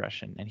pure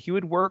compression. And he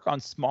would work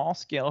on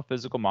small-scale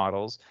physical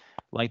models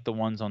like the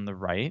ones on the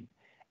right,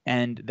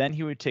 and then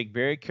he would take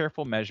very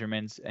careful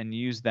measurements and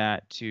use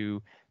that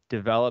to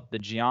develop the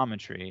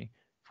geometry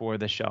for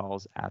the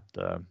shells at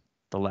the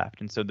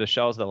left. And so the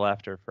shells at the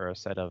left are for a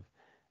set of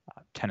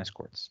tennis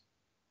courts.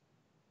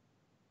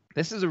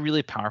 This is a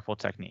really powerful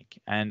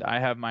technique, and I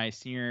have my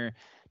senior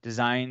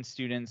design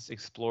students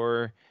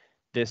explore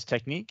this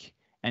technique.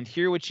 And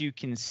here what you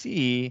can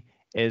see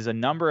is a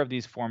number of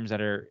these forms that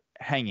are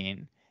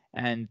hanging,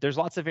 and there's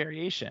lots of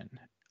variation.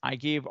 I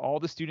gave all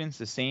the students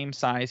the same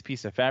size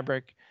piece of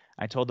fabric.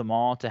 I told them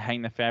all to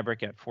hang the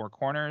fabric at 4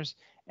 corners,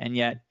 and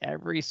yet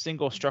every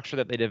single structure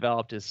that they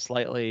developed is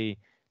slightly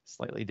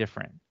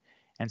different.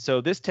 And so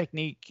this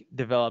technique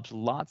develops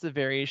lots of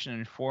variation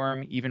in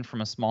form, even from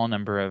a small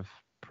number of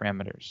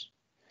parameters.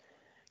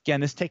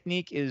 Again, this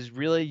technique is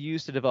really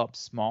used to develop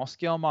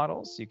small-scale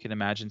models. You can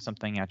imagine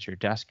something at your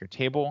desk or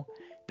table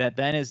that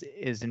then is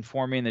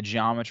informing the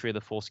geometry of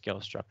the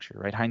full-scale structure,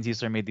 right? Heinz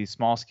Isler made these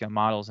small-scale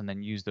models and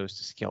then used those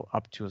to scale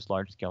up to his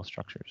large-scale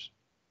structures.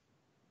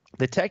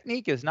 The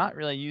technique is not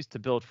really used to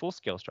build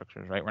full-scale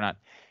structures, right? We're not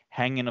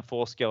hanging a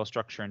full-scale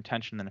structure in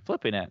tension and then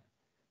flipping it.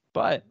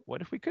 But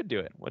what if we could do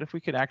it? What if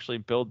we could actually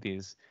build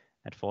these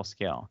at full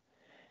scale?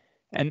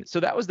 And so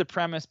that was the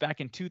premise back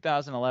in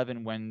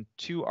 2011 when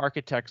 2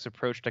 architects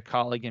approached a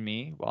colleague and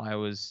me while I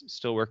was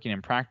still working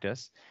in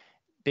practice.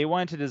 They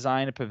wanted to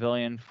design a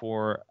pavilion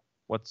for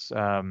what's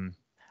a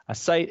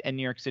site in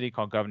New York City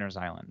called Governor's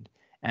Island.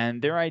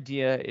 And their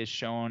idea is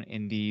shown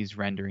in these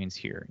renderings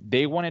here.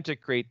 They wanted to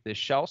create this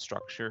shell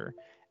structure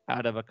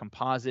out of a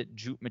composite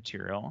jute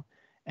material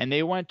And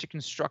they wanted to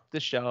construct the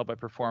shell by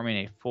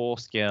performing a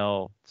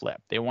full-scale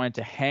flip. They wanted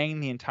to hang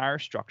the entire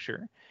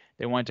structure.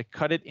 They wanted to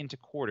cut it into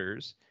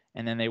quarters,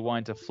 and then they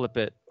wanted to flip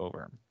it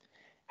over.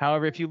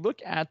 However, if you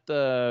look at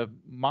the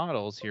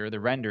models here, the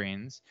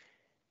renderings,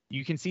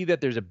 you can see that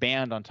there's a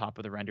band on top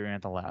of the rendering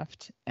at the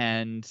left,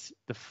 and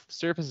the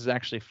surface is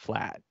actually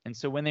flat. And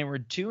so when they were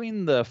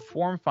doing the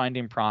form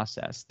finding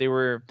process, they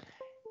were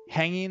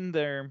hanging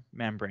their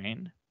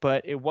membrane,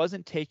 but it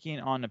wasn't taking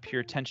on a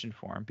pure tension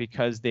form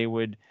because they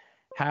would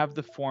have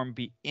the form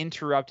be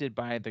interrupted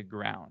by the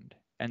ground.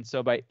 And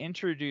so by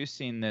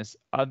introducing this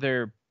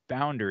other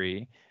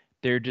boundary,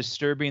 they're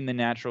disturbing the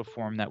natural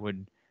form that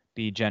would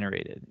be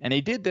generated. And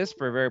they did this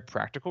for a very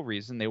practical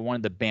reason. They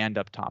wanted the band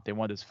up top. They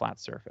wanted this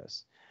flat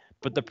surface.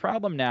 But the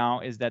problem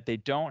now is that they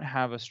don't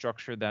have a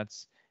structure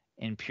that's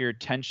in pure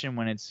tension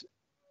when it's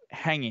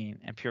hanging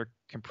and pure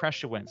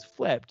compression when it's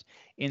flipped.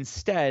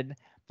 Instead,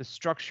 the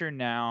structure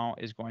now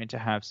is going to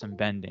have some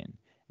bending.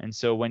 And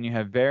so when you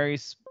have very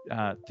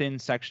thin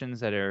sections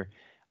that are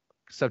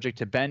subject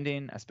to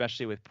bending,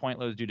 especially with point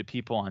loads due to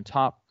people on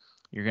top,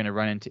 you're going to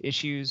run into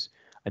issues.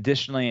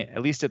 Additionally,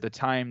 at least at the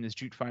time, this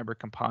jute fiber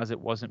composite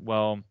wasn't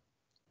well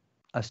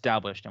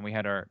established, and we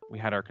had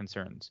our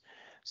concerns.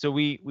 So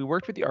we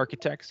worked with the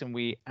architects and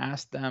we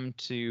asked them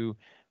to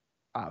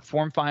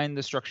form find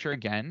the structure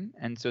again.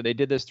 And so they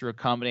did this through a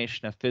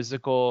combination of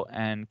physical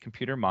and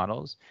computer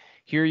models.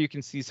 Here you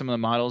can see some of the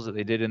models that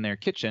they did in their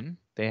kitchen.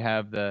 They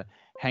have the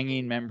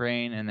hanging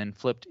membrane and then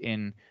flipped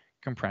in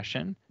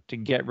compression to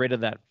get rid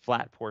of that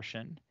flat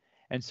portion.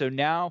 And so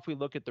now if we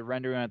look at the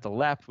rendering at the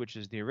left, which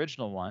is the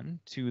original one,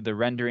 to the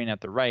rendering at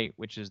the right,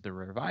 which is the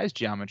revised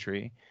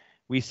geometry,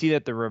 we see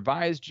that the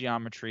revised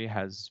geometry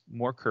has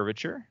more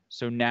curvature.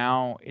 So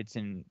now it's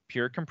in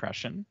pure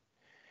compression,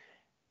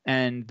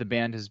 and the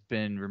band has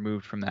been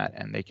removed from that,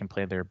 and they can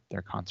play their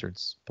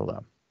concerts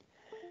below.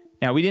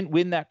 Now, we didn't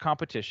win that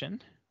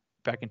competition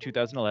back in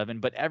 2011,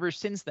 but ever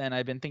since then,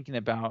 I've been thinking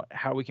about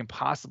how we can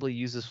possibly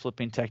use this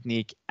flipping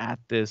technique at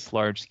this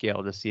large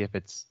scale to see if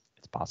it's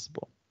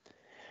possible.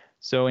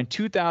 So in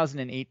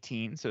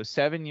 2018, so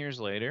 7 years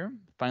later,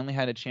 finally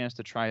had a chance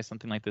to try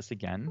something like this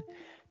again.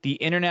 The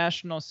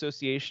International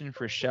Association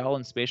for Shell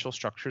and Spatial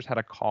Structures had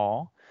a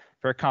call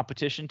for a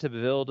competition to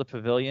build a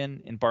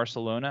pavilion in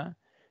Barcelona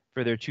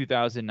for their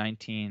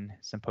 2019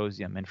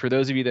 symposium. And for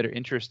those of you that are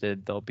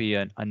interested, there'll be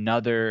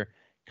another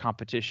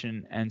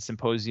competition and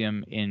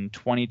symposium in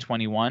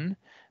 2021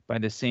 by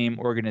the same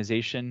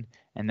organization,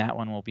 and that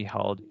one will be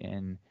held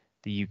in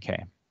the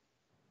UK.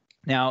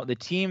 Now, the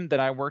team that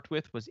I worked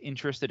with was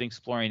interested in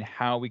exploring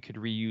how we could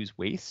reuse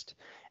waste,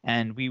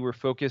 and we were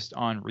focused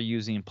on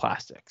reusing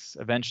plastics.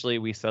 Eventually,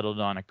 we settled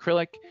on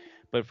acrylic,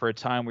 but for a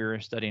time we were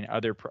studying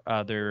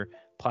other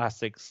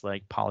plastics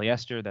like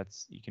polyester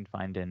that's you can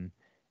find in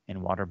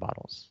water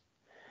bottles.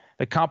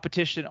 The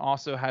competition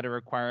also had a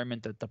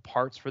requirement that the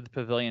parts for the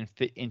pavilion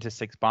fit into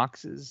 6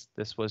 boxes.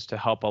 This was to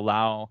help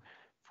allow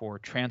for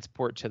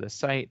transport to the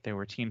site. There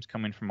were teams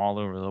coming from all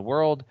over the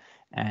world,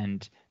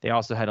 and they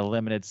also had a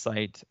limited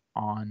site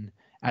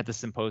at the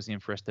symposium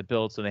for us to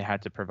build, so they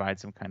had to provide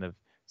some kind of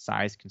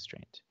size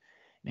constraint.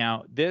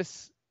 Now,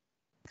 this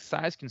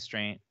size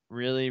constraint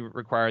really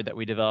required that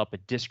we develop a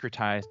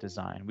discretized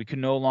design. We could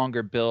no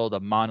longer build a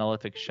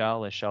monolithic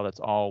shell, a shell that's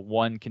all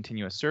one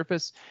continuous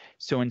surface.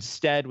 So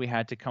instead, we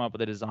had to come up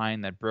with a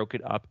design that broke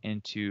it up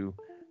into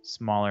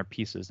smaller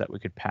pieces that we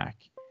could pack.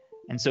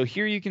 And so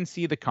here you can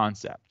see the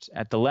concept.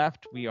 At the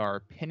left, we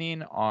are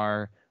pinning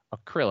our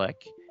acrylic,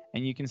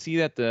 and you can see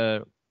that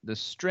the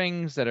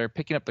strings that are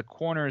picking up the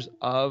corners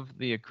of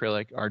the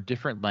acrylic are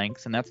different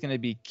lengths, and that's going to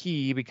be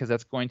key because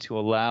that's going to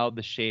allow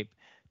the shape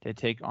to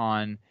take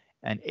on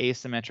an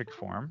asymmetric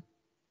form.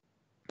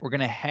 We're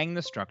going to hang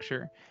the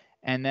structure,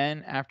 and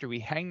then after we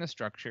hang the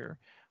structure,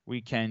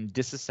 we can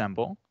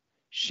disassemble,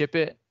 ship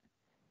it,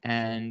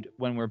 and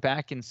when we're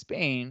back in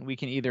Spain, we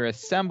can either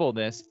assemble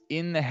this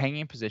in the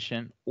hanging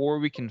position or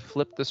we can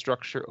flip the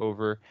structure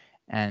over,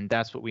 and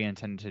that's what we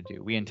intended to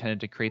do. We intended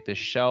to create this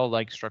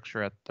shell-like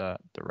structure at the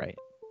right.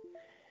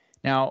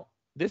 Now,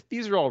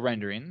 these are all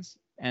renderings,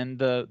 and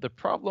the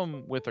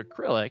problem with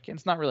acrylic, and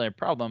it's not really a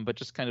problem, but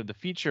just kind of the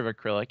feature of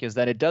acrylic, is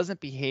that it doesn't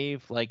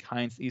behave like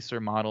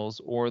Heinz-Isler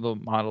models or the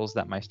models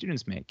that my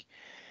students make,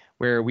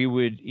 where we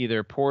would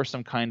either pour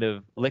some kind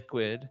of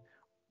liquid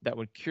that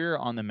would cure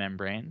on the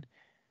membrane,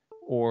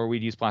 or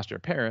we'd use plaster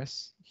of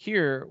Paris.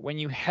 Here, when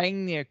you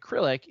hang the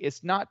acrylic,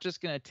 it's not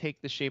just going to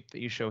take the shape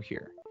that you show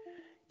here.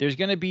 There's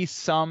going to be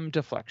some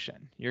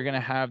deflection. You're going to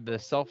have the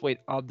self-weight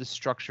of the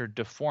structure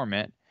deform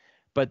it,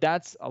 but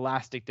that's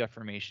elastic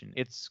deformation.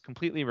 It's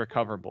completely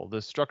recoverable.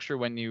 The structure,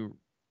 when you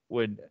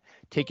would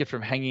take it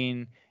from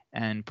hanging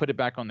and put it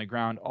back on the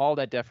ground, all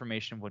that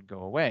deformation would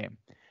go away.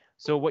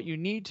 So what you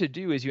need to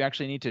do is you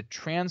actually need to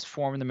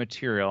transform the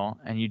material,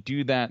 and you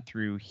do that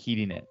through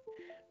heating it.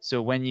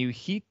 So when you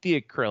heat the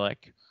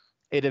acrylic,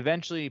 it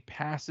eventually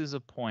passes a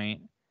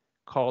point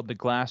called the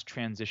glass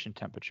transition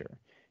temperature.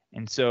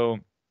 And so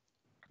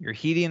you're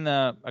heating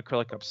the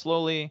acrylic up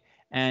slowly,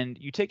 and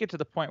you take it to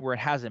the point where it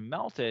hasn't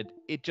melted,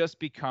 it just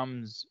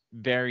becomes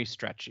very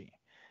stretchy.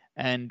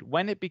 And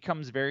when it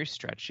becomes very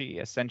stretchy,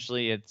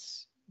 essentially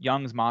its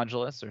Young's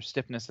modulus or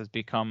stiffness has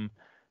become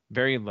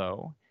very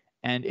low.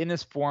 And in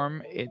this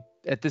form,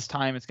 at this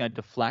time, it's going to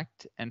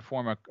deflect and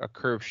form a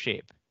curved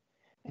shape.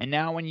 And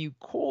now when you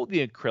cool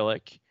the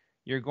acrylic,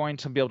 you're going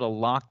to be able to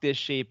lock this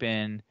shape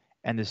in,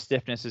 and the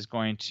stiffness is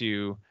going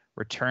to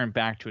return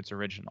back to its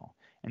original.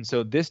 And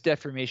so this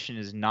deformation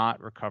is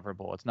not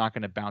recoverable. It's not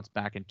going to bounce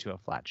back into a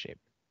flat shape.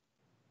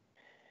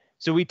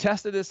 So we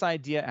tested this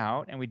idea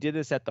out, and we did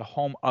this at the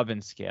home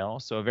oven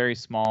scale, so a very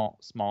small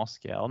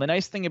scale. And the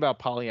nice thing about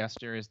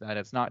polyester is that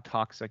it's not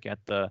toxic at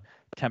the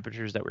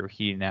temperatures that we were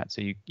heating at,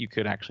 so you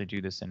could actually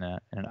do this in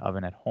an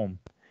oven at home.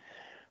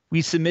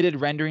 We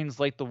submitted renderings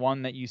like the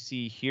one that you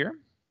see here.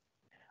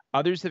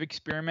 Others have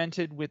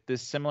experimented with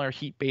this similar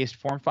heat-based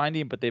form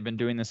finding, but they've been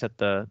doing this at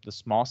the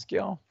small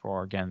scale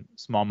for, again,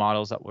 small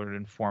models that would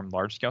inform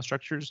large-scale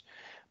structures.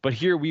 But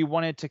here we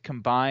wanted to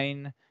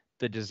combine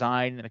the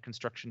design and the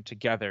construction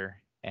together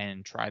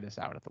and try this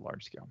out at the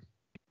large scale.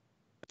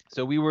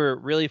 So we were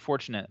really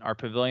fortunate. Our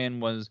pavilion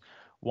was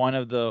one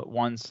of the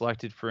ones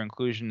selected for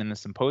inclusion in the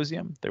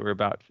symposium. There were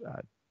about,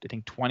 I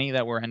think, 20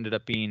 that ended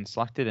up being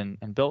selected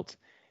and built.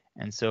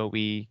 And so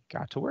we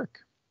got to work.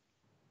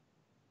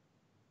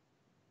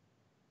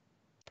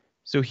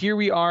 So here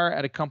we are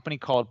at a company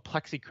called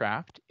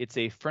Plexicraft. It's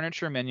a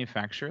furniture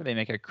manufacturer. They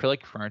make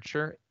acrylic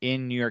furniture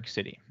in New York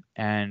City.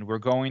 And we're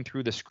going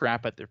through the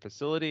scrap at their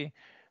facility.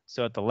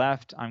 So at the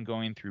left, I'm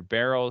going through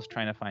barrels,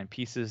 trying to find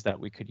pieces that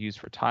we could use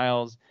for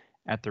tiles.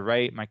 At the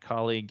right, my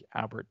colleague,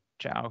 Albert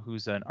Chow,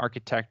 who's an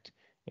architect,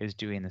 is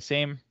doing the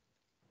same.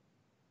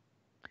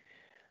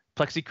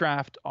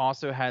 Plexicraft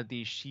also had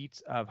these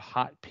sheets of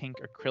hot pink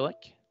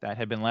acrylic that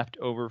had been left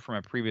over from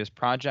a previous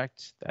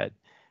project that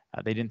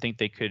they didn't think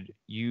they could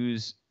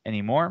use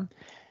anymore.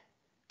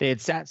 They had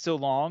sat so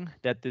long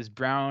that this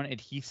brown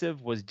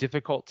adhesive was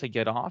difficult to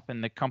get off,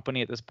 and the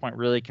company at this point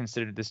really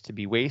considered this to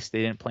be waste.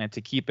 They didn't plan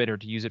to keep it or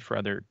to use it for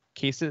other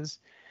cases.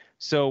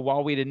 So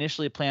while we'd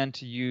initially planned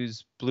to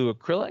use blue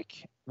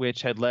acrylic,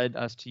 which had led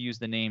us to use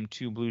the name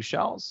Two Blue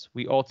Shells,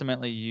 we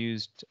ultimately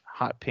used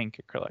hot pink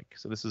acrylic.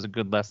 So this is a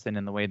good lesson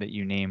in the way that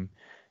you name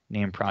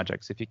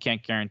projects. If you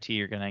can't guarantee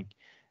you're going to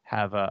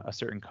have a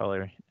certain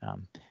color,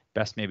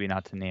 best maybe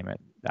not to name it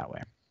that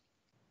way.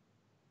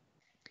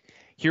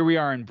 Here we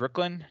are in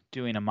Brooklyn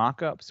doing a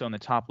mock-up. So in the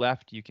top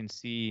left, you can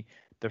see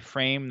the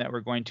frame that we're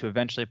going to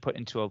eventually put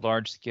into a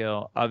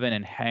large-scale oven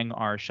and hang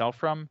our shelf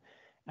from.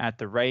 At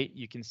the right,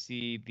 you can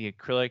see the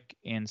acrylic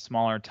in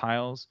smaller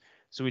tiles.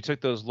 So we took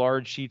those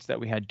large sheets that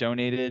we had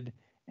donated,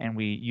 and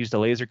we used a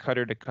laser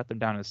cutter to cut them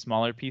down into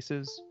smaller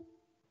pieces.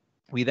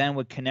 We then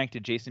would connect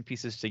adjacent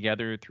pieces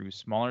together through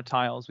smaller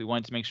tiles. We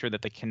wanted to make sure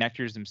that the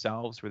connectors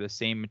themselves were the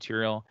same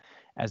material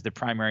as the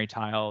primary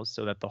tiles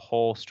so that the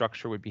whole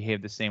structure would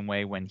behave the same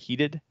way when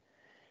heated.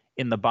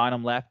 In the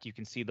bottom left, you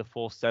can see the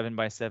full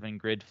 7x7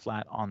 grid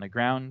flat on the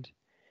ground.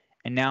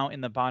 And now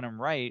in the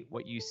bottom right,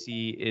 what you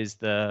see is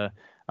the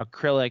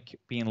acrylic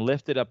being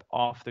lifted up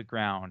off the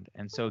ground.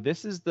 And so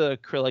this is the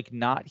acrylic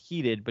not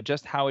heated, but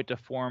just how it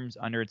deforms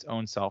under its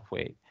own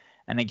self-weight.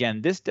 And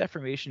again, this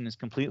deformation is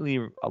completely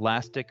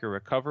elastic or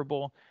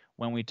recoverable.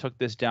 When we took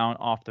this down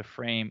off the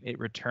frame, it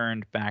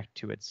returned back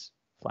to its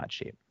flat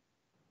shape.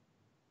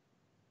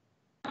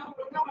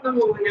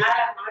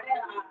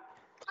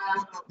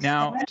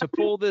 Now, to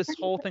pull this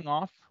whole thing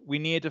off, we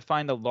needed to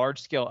find a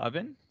large-scale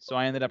oven. So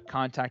I ended up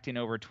contacting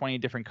over 20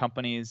 different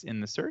companies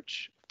in the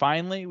search.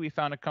 Finally, we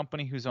found a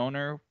company whose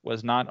owner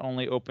was not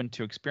only open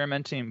to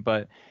experimenting,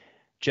 but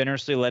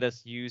generously let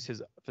us use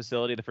his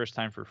facility the first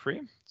time for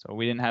free. So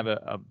we didn't have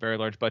a very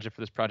large budget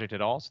for this project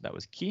at all, so that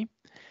was key.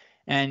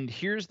 And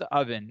here's the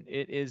oven.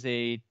 It is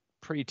a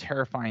pretty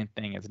terrifying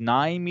thing. It's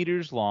 9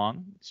 meters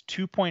long, it's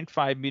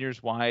 2.5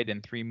 meters wide,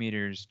 and 3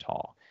 meters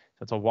tall.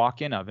 So it's a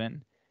walk-in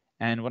oven.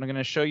 And what I'm going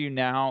to show you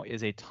now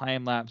is a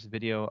time-lapse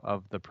video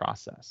of the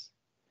process.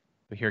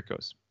 So here it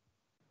goes.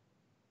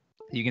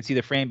 You can see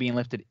the frame being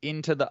lifted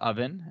into the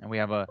oven, and we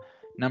have a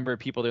number of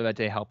people there that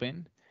day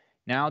helping.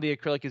 Now the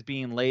acrylic is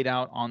being laid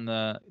out on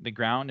the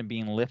ground and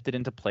being lifted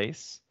into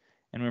place.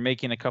 And we're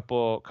making a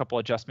couple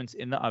adjustments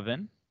in the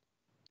oven.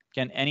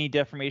 Again, any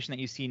deformation that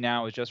you see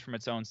now is just from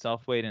its own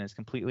self-weight and is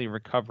completely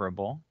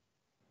recoverable.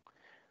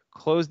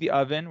 Close the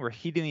oven. We're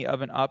heating the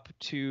oven up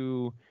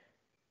to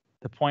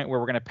the point where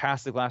we're going to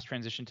pass the glass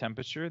transition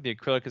temperature. The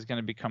acrylic is going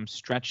to become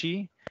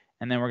stretchy,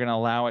 and then we're going to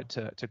allow it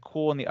to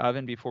cool in the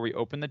oven before we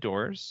open the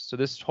doors. So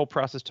this whole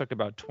process took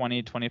about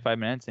 20-25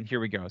 minutes, and here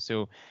we go.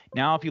 So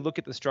now if you look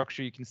at the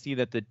structure, you can see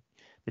that the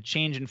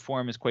change in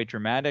form is quite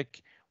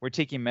dramatic. We're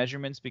taking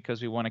measurements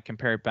because we want to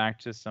compare it back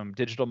to some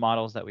digital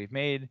models that we've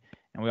made,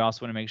 and we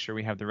also want to make sure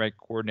we have the right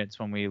coordinates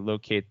when we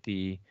locate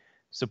the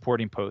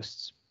supporting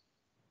posts.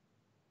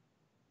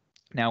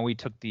 Now we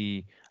took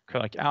the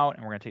acrylic out,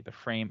 and we're going to take the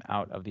frame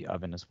out of the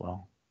oven as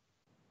well.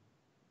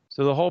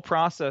 So the whole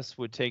process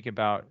would take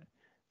about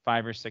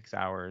 5 or 6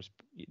 hours.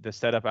 The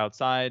setup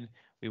outside,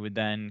 we would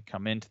then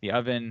come into the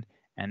oven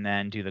and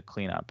then do the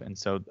cleanup. And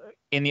so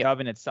in the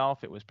oven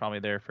itself, it was probably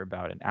there for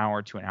about an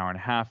hour to an hour and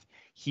a half,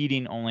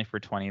 heating only for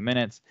 20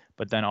 minutes,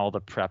 but then all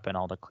the prep and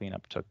all the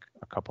cleanup took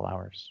a couple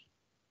hours.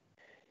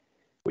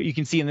 What you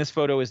can see in this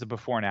photo is the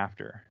before and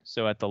after.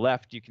 So at the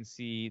left, you can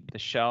see the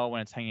shell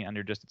when it's hanging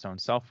under just its own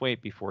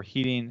self-weight before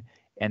heating,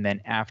 and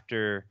then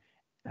after,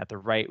 at the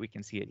right, we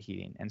can see it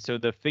heating. And so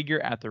the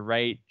figure at the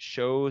right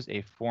shows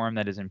a form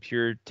that is in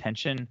pure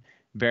tension,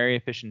 very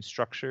efficient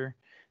structure.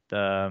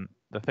 The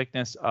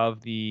thickness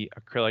of the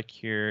acrylic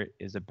here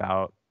is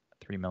about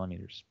 3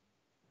 millimeters.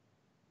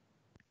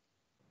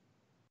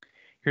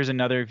 Here's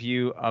another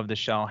view of the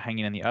shell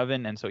hanging in the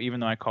oven. And so even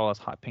though I call this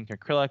hot pink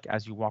acrylic,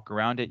 as you walk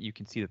around it, you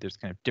can see that there's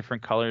kind of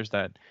different colors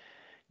that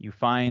you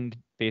find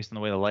based on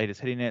the way the light is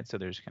hitting it. So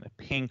there's kind of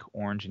pink,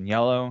 orange, and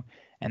yellow.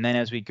 And then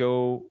as we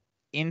go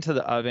into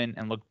the oven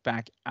and look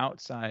back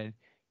outside,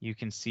 you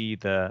can see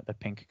the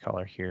pink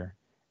color here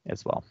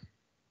as well.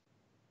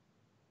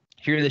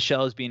 Here the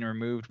shell is being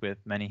removed with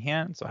many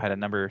hands. So I had a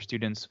number of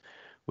students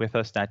with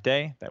us that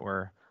day that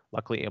were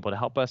luckily able to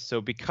help us. So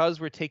because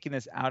we're taking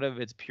this out of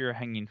its pure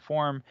hanging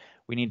form,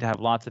 we need to have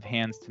lots of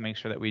hands to make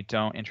sure that we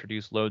don't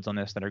introduce loads on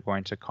this that are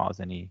going to cause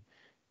any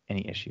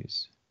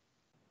issues.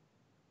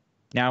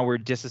 Now we're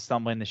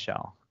disassembling the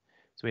shell.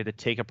 So we have to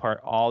take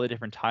apart all the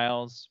different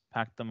tiles,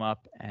 pack them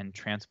up, and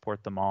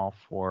transport them all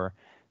for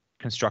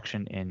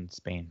construction in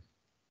Spain.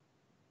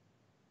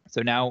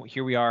 So now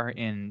here we are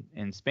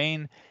in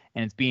Spain,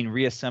 and it's being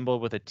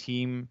reassembled with a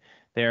team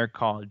there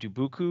called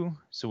Dubuku.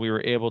 So we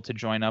were able to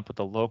join up with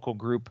a local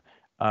group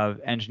of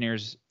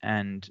engineers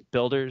and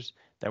builders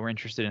that were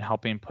interested in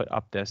helping put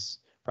up this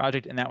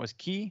project. And that was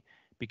key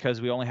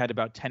because we only had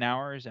about 10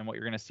 hours. And what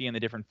you're going to see in the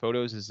different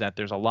photos is that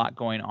there's a lot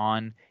going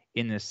on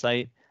in this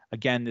site.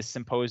 Again, this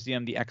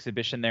symposium, the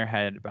exhibition there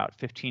had about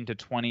 15 to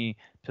 20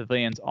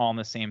 pavilions all on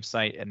the same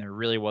site, and there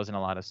really wasn't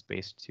a lot of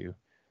space to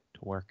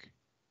work.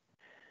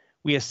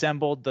 We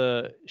assembled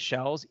the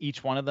shells,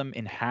 each one of them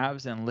in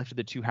halves, and lifted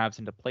the two halves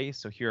into place.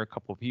 So here are a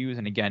couple views,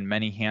 and again,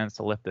 many hands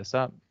to lift this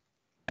up.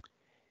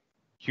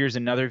 Here's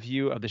another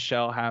view of the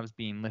shell halves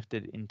being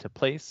lifted into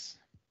place.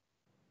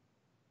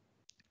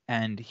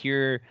 And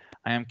here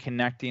I am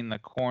connecting the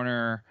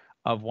corner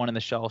of one of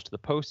the shells to the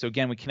post. So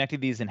again, we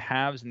connected these in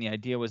halves, and the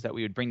idea was that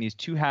we would bring these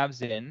two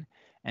halves in,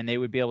 and they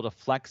would be able to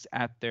flex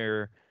at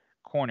their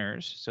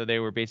corners. So they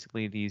were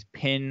basically these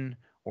pin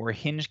or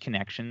hinge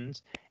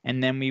connections,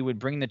 and then we would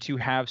bring the two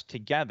halves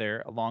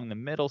together along the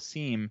middle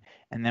seam,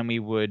 and then we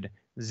would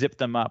zip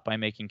them up by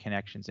making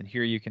connections. And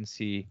here you can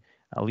see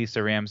Lisa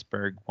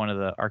Ramsberg, one of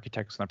the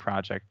architects on the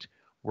project,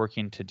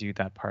 working to do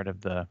that part of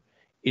the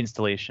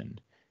installation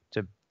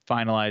to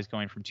finalize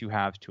going from two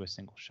halves to a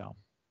single shell.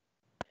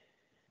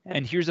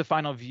 And here's a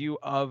final view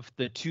of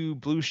the two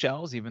blue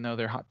shells, even though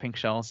they're hot pink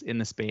shells, in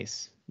the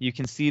space. You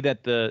can see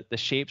that the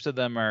shapes of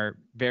them are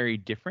very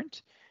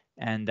different,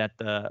 and that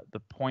the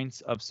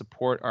points of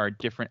support are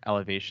different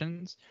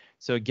elevations.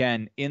 So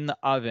again, in the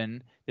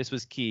oven, this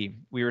was key.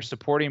 We were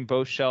supporting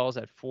both shells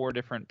at 4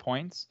 different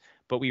points,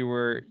 but we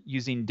were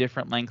using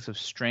different lengths of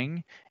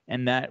string,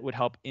 and that would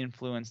help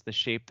influence the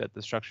shape that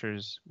the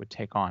structures would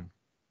take on.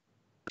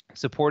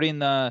 Supporting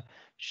the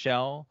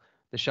shells,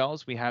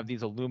 we have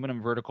these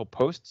aluminum vertical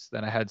posts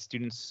that I had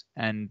students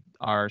and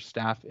our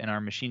staff in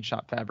our machine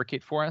shop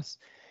fabricate for us.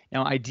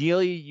 Now,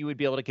 ideally, you would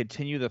be able to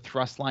continue the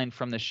thrust line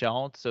from the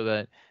shell so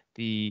that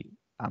the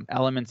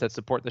elements that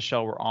support the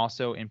shell were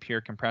also in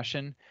pure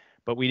compression,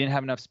 but we didn't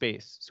have enough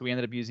space. So we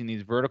ended up using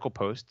these vertical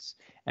posts,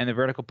 and the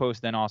vertical posts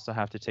then also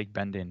have to take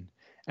bend in.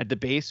 At the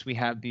base, we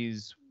have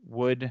these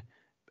wood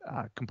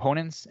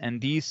components,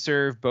 and these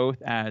serve both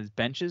as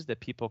benches that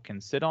people can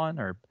sit on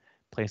or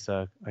place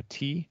a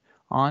tea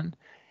on.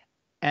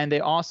 And they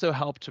also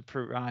help to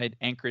provide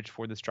anchorage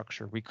for the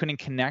structure. We couldn't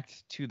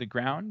connect to the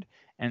ground,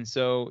 and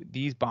so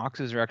these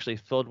boxes are actually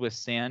filled with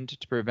sand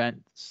to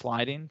prevent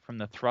sliding from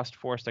the thrust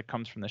force that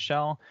comes from the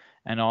shell,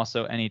 and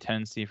also any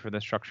tendency for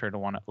the structure to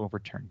want to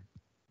overturn.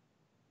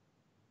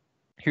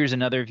 Here's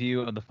another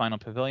view of the final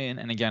pavilion,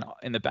 and again,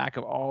 in the back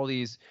of all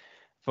these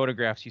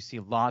photographs, you see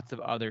lots of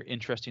other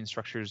interesting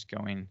structures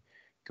going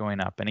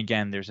up. And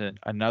again, there's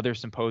another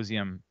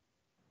symposium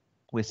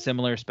with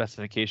similar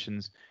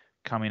specifications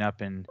coming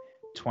up in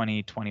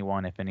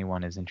 2021 if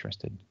anyone is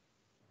interested.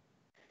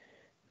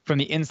 From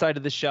the inside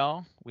of the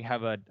shell, we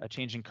have a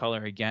change in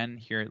color again.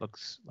 Here it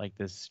looks like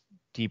this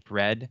deep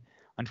red.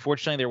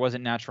 Unfortunately, there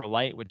wasn't natural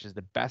light, which is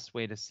the best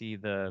way to see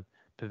the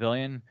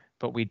pavilion,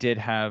 but we did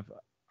have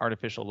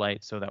artificial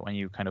light so that when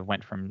you kind of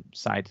went from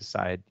side to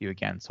side, you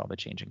again saw the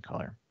change in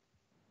color.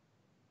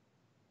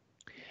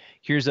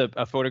 Here's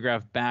a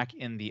photograph back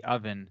in the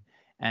oven.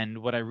 And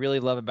what I really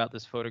love about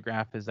this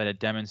photograph is that it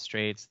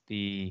demonstrates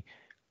the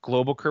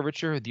global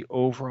curvature, the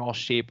overall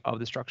shape of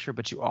the structure,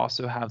 but you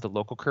also have the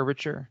local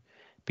curvature.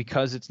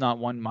 Because it's not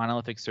one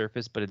monolithic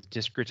surface, but it's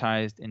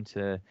discretized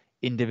into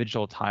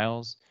individual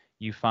tiles,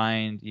 you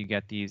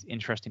get these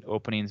interesting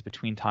openings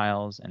between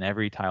tiles, and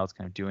every tile is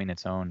kind of doing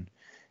its own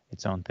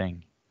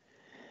thing.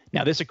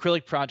 Now, this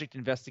acrylic project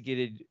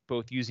investigated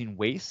both using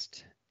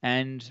waste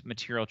and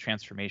material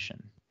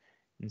transformation.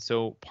 And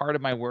so part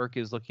of my work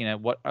is looking at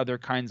what other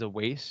kinds of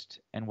waste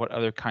and what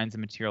other kinds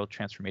of material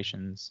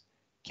transformations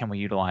can we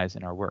utilize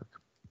in our work.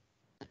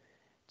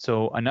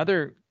 So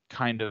another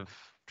kind of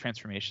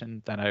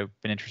transformation that I've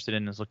been interested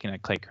in is looking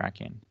at clay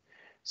cracking.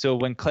 So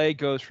when clay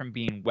goes from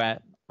being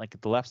wet, like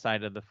at the left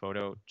side of the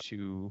photo,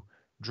 to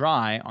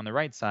dry on the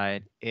right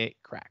side, it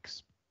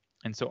cracks.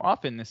 And so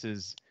often this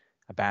is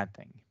a bad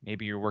thing.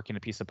 Maybe you're working a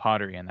piece of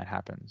pottery and that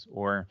happens,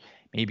 or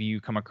maybe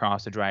you come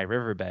across a dry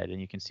riverbed and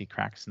you can see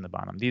cracks in the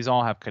bottom. These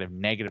all have kind of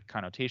negative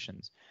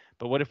connotations.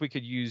 But what if we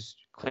could use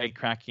clay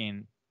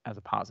cracking as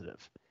a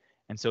positive?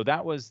 And so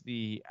that was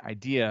the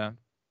idea.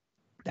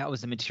 That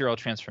was the material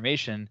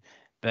transformation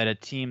that a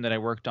team that I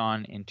worked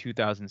on in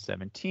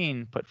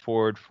 2017 put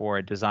forward for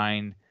a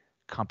design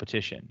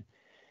competition.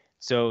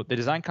 So the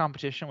design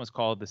competition was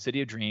called the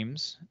City of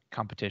Dreams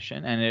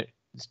competition, and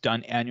it's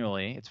done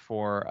annually. It's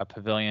for a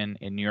pavilion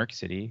in New York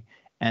City,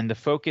 and the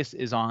focus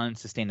is on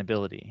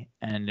sustainability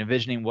and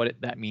envisioning what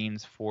that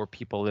means for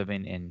people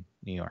living in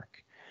New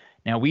York.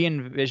 Now, we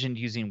envisioned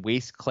using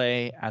waste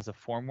clay as a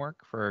formwork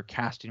for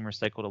casting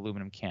recycled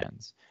aluminum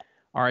cans.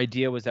 Our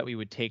idea was that we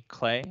would take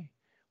clay,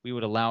 we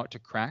would allow it to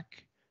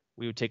crack,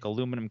 we would take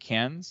aluminum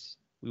cans,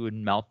 we would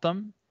melt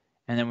them,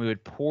 and then we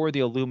would pour the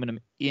aluminum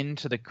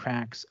into the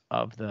cracks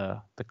of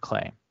the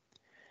clay.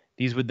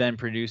 These would then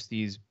produce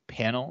these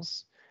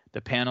panels.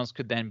 The panels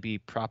could then be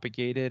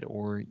propagated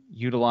or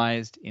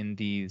utilized in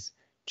these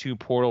two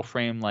portal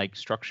frame-like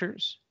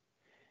structures.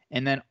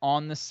 And then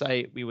on the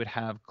site, we would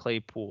have clay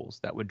pools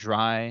that would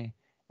dry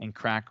and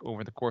crack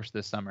over the course of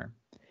the summer.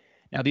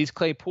 Now, these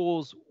clay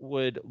pools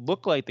would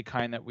look like the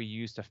kind that we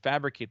use to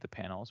fabricate the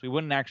panels. We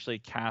wouldn't actually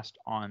cast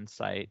on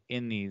site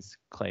in these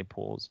clay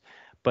pools,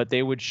 but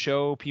they would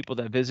show people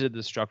that visited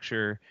the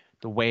structure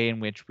the way in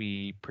which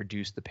we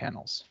produce the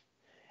panels.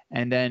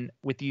 And then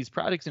with these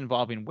projects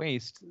involving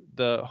waste,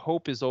 the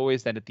hope is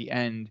always that at the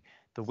end,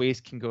 the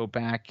waste can go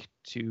back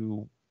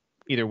to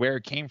either where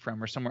it came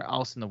from or somewhere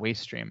else in the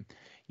waste stream.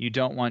 You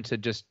don't want to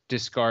just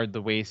discard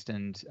the waste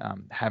and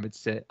have it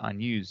sit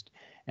unused.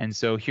 And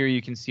so here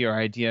you can see our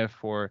idea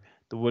for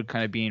the wood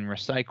kind of being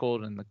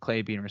recycled and the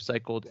clay being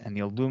recycled and the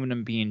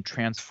aluminum being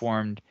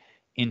transformed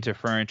into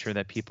furniture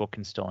that people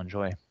can still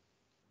enjoy.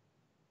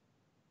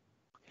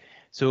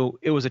 So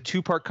it was a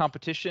two-part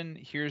competition.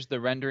 Here's the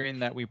rendering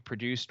that we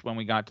produced when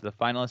we got to the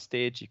finalist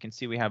stage. You can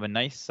see we have a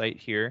nice site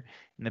here.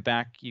 In the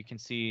back, you can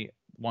see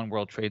One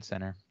World Trade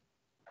Center.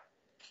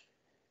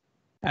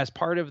 As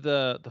part of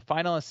the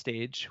finalist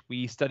stage,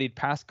 we studied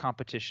past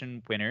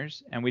competition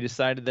winners, and we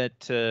decided that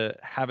to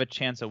have a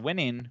chance of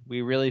winning,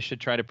 we really should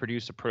try to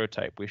produce a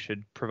prototype. We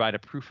should provide a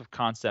proof of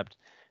concept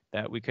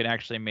that we could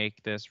actually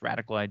make this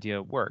radical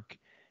idea work.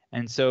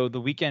 And so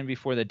the weekend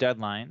before the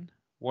deadline,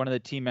 one of the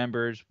team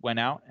members went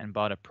out and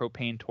bought a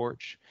propane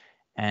torch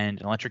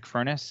and an electric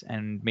furnace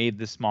and made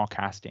this small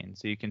casting.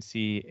 So you can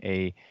see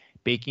a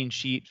baking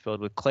sheet filled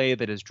with clay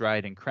that is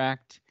dried and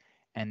cracked.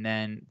 And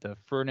then the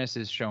furnace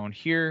is shown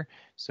here.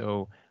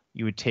 So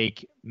you would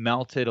take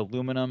melted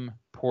aluminum,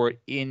 pour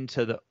it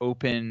into the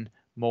open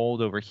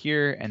mold over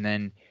here, and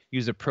then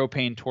use a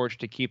propane torch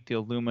to keep the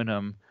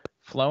aluminum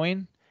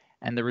flowing.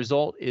 And the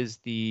result is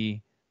the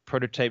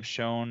prototype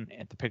shown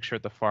at the picture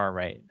at the far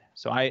right.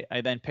 So I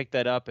then picked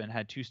that up and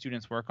had two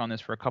students work on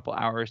this for a couple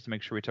hours to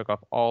make sure we took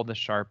off all the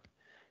sharp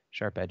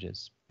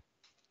edges.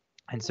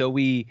 And so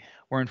we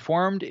were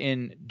informed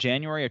in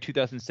January of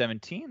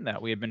 2017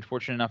 that we had been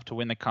fortunate enough to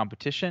win the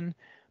competition,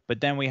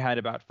 but then we had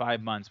about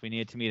 5 months. We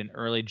needed to meet an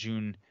early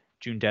June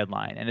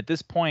deadline. And at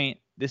this point,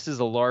 this is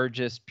the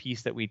largest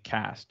piece that we'd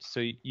cast.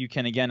 So you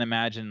can again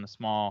imagine the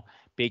small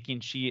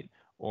baking sheet,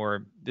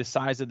 or the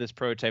size of this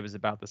prototype is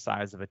about the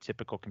size of a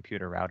typical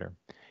computer router.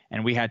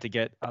 And we had to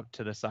get up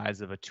to the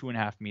size of a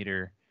 2.5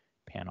 meter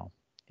panel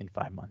in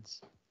 5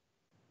 months.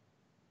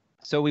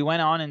 So we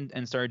went on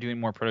and started doing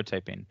more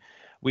prototyping.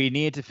 We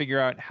needed to figure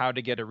out how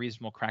to get a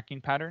reasonable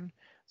cracking pattern.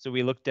 So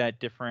we looked at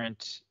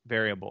different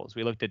variables.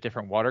 We looked at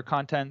different water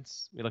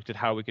contents. We looked at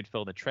how we could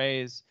fill the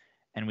trays,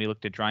 and we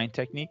looked at drying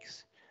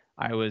techniques.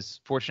 I was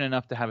fortunate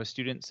enough to have a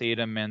student,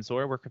 Saida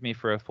Manzoor, work with me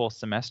for a full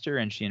semester,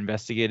 and she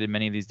investigated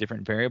many of these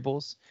different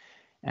variables.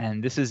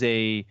 And this is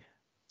a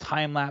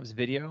time-lapse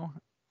video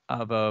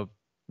of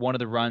one of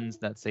the runs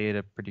that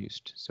Saida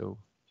produced. So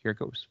here it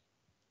goes.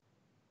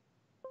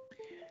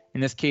 In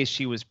this case,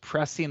 she was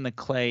pressing the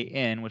clay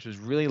in, which was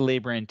really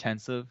labor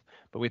intensive,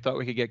 but we thought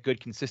we could get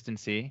good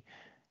consistency.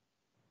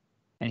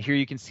 And here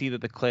you can see that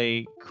the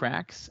clay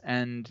cracks,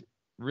 and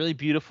really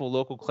beautiful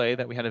local clay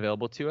that we had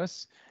available to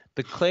us.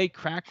 The clay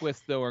crack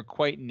widths, though, are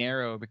quite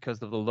narrow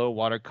because of the low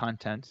water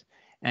content.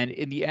 And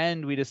in the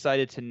end, we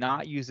decided to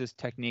not use this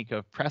technique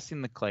of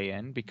pressing the clay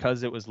in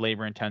because it was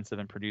labor intensive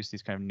and produced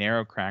these kind of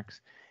narrow cracks.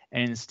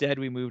 And instead,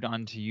 we moved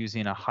on to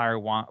using a higher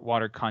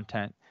water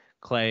content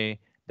clay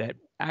that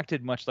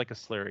acted much like a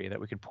slurry that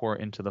we could pour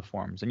into the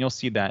forms. And you'll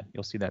see that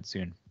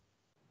soon.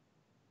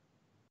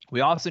 We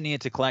also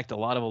needed to collect a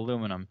lot of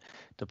aluminum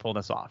to pull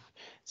this off.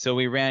 So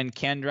we ran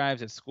can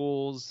drives at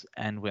schools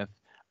and with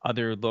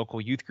other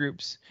local youth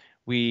groups.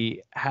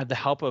 We had the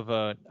help of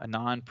a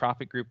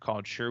non-profit group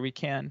called Sure We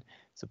Can.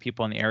 So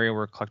people in the area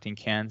were collecting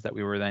cans that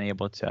we were then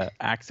able to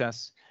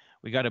access.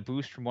 We got a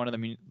boost from one of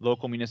the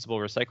local municipal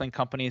recycling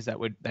companies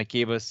that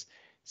gave us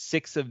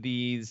 6 of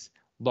these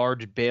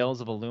large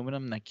bales of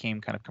aluminum that came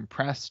kind of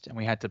compressed, and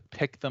we had to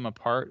pick them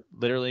apart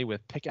literally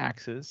with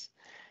pickaxes.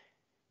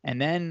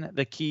 And then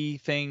the key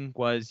thing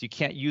was you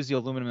can't use the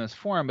aluminum in this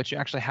form, but you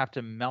actually have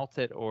to melt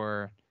it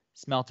or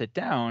smelt it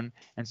down.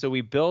 And so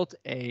we built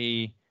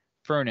a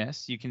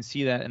furnace, you can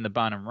see that in the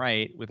bottom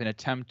right, with an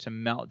attempt to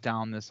melt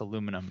down this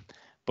aluminum.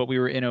 But we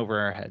were in over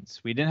our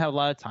heads. We didn't have a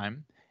lot of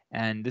time,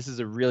 and this is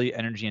a really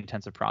energy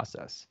intensive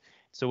process.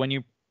 So when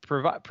you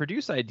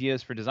produce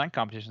ideas for design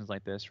competitions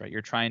like this, right,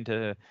 you're trying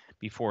to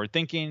be forward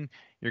thinking,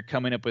 you're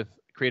coming up with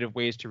creative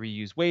ways to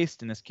reuse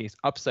waste, in this case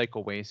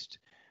upcycle waste,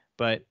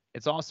 but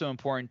it's also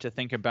important to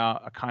think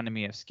about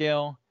economy of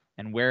scale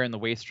and where in the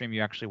waste stream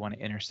you actually want to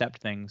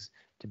intercept things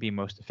to be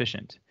most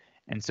efficient.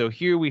 And so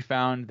here we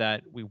found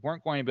that we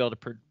weren't going to be able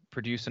to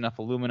produce enough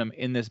aluminum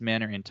in this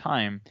manner in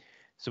time,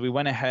 so we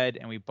went ahead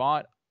and we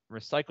bought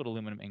recycled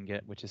aluminum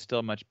ingot, which is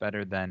still much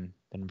better than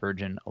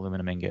virgin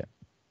aluminum ingot.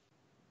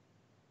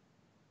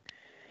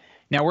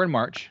 Now we're in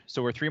March,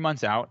 so we're 3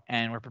 months out,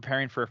 and we're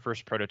preparing for a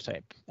first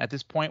prototype. At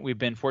this point, we've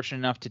been fortunate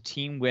enough to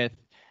team with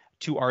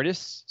 2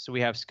 artists. So we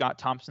have Scott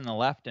Thompson on the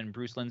left and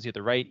Bruce Lindsay at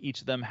the right.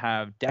 Each of them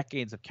have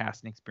decades of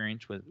casting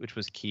experience, which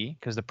was key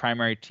because the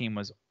primary team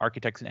was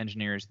architects and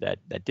engineers that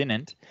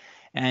didn't.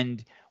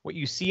 And what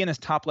you see in this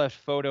top left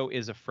photo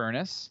is a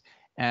furnace,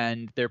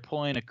 and they're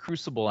pulling a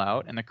crucible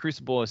out, and the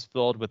crucible is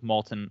filled with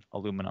molten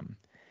aluminum.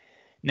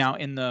 Now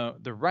in the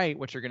right,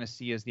 what you're going to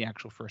see is the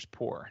actual first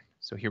pour.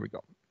 So here we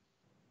go.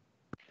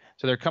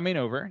 So they're coming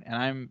over,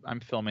 and I'm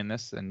filming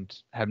this and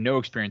have no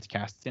experience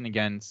casting.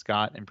 Again,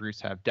 Scott and Bruce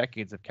have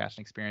decades of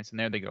casting experience, and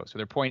there they go. So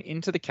they're pouring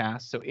into the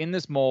cast. So in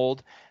this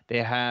mold,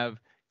 they have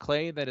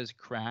clay that is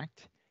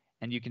cracked,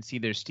 and you can see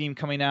there's steam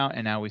coming out,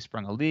 and now we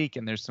sprung a leak,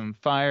 and there's some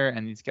fire,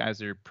 and these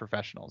guys are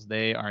professionals.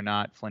 They are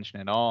not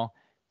flinching at all.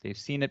 They've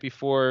seen it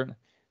before.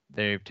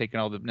 They've taken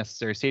all the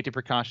necessary safety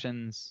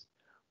precautions.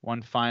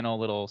 One final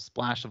little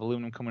splash of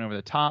aluminum coming over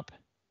the top,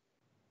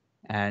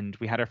 and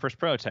we had our first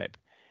prototype.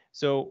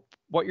 So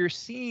what you're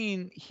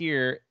seeing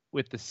here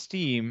with the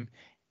steam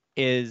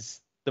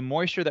is the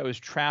moisture that was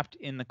trapped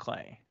in the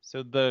clay.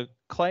 So the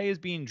clay is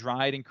being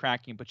dried and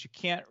cracking, but you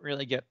can't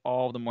really get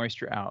all the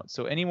moisture out.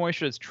 So any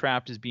moisture that's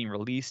trapped is being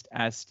released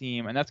as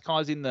steam, and that's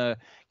causing the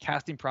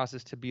casting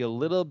process to be a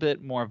little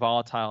bit more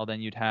volatile than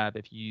you'd have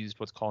if you used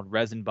what's called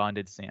resin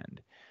bonded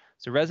sand.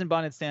 So resin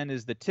bonded sand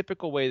is the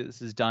typical way that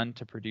this is done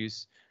to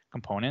produce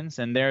components,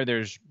 and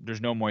there's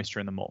no moisture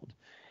in the mold.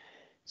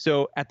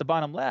 So at the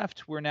bottom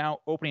left, we're now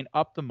opening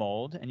up the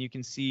mold, and you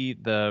can see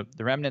the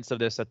remnants of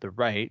this at the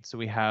right. So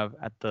we have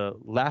at the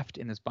left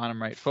in this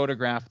bottom right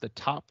photograph, the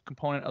top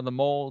component of the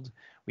mold.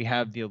 We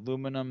have the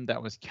aluminum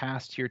that was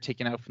cast here,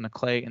 taken out from the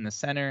clay in the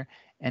center,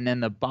 and then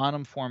the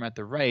bottom form at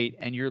the right.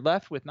 And you're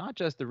left with not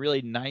just the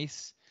really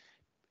nice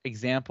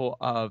example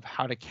of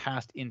how to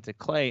cast into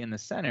clay in the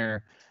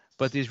center,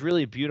 but these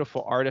really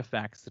beautiful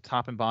artifacts, the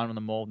top and bottom of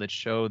the mold, that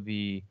show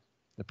the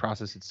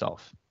process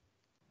itself.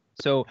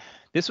 So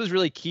this was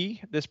really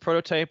key. This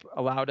prototype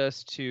allowed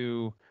us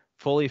to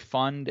fully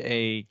fund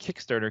a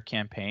Kickstarter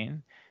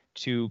campaign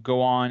to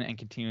go on and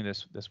continue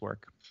this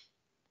work.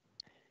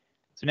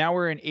 So now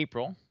we're in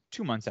April,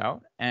 2 months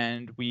out,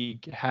 and we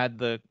had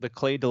the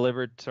clay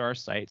delivered to our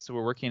site. So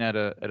we're working at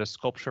a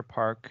sculpture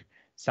park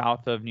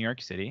south of New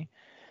York City.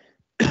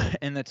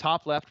 In the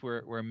top left,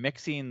 we're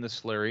mixing the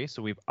slurry.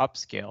 So we've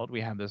upscaled.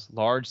 We have this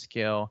large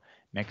scale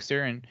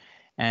mixer,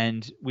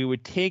 and we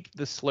would take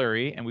the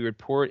slurry and we would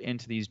pour it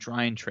into these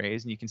drying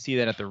trays. And you can see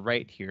that at the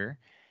right here.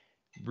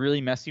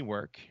 Really messy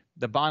work.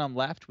 The bottom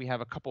left, we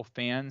have a couple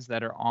fans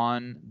that are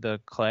on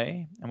the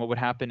clay. And what would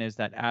happen is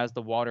that as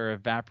the water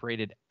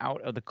evaporated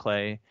out of the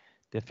clay,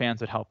 the fans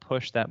would help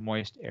push that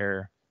moist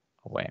air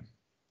away.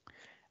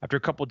 After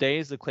a couple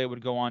days, the clay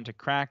would go on to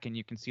crack, and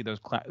you can see those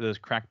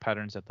crack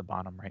patterns at the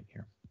bottom right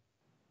here.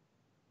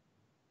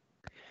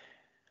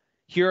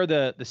 Here are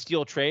the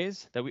steel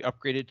trays that we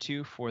upgraded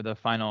to for the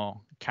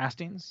final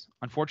castings.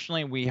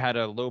 Unfortunately, we had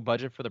a low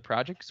budget for the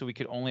project, so we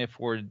could only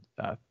afford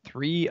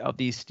 3 of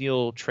these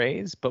steel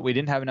trays, but we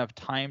didn't have enough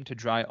time to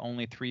dry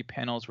only 3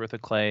 panels worth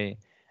of clay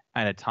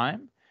at a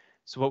time.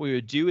 So what we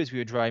would do is we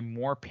would dry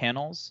more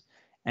panels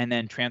and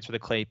then transfer the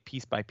clay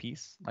piece by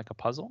piece like a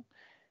puzzle.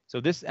 So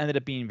this ended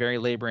up being very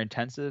labor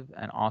intensive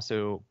and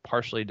also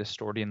partially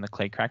distorting the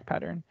clay crack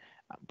pattern,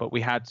 but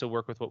we had to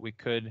work with what we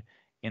could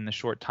in the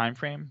short time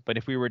frame. But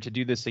if we were to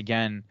do this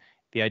again,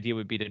 the idea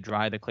would be to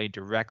dry the clay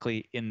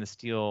directly in the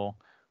steel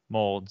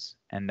molds,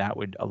 and that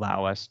would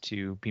allow us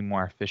to be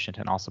more efficient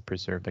and also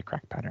preserve the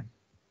crack pattern.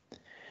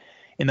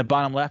 In the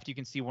bottom left, you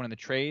can see one of the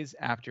trays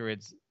after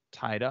it's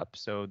tied up.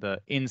 So the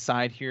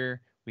inside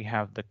here, we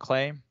have the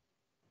clay,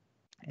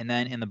 and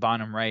then in the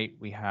bottom right,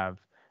 we have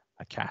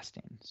a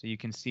casting. So you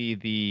can see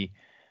the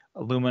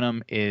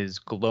aluminum is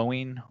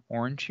glowing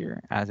orange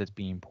here as it's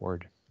being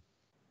poured.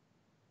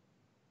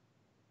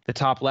 The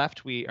top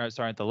left,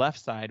 at the left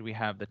side, we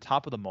have the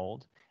top of the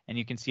mold, and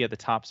you can see at the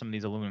top some of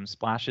these aluminum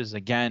splashes.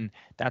 Again,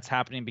 that's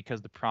happening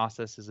because the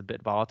process is a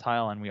bit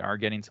volatile, and we are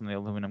getting some of the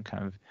aluminum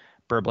kind of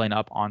burbling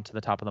up onto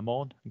the top of the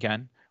mold.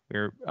 Again,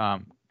 we're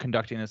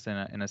conducting this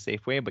in a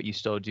safe way, but you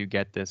still do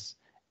get this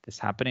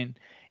happening.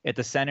 At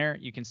the center,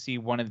 you can see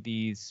one of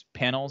these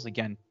panels,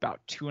 again,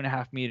 about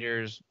 2.5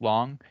 meters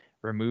long,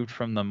 removed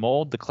from the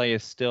mold. The clay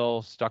is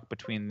still stuck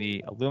between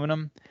the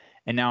aluminum.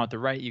 And now at the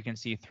right, you can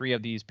see 3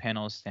 of these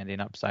panels standing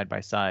up side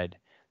by side.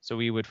 So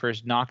we would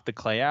first knock the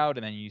clay out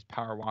and then use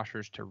power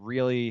washers to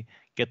really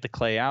get the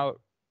clay out.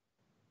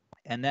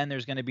 And then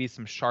there's going to be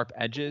some sharp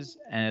edges,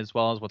 as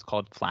well as what's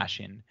called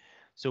flashing.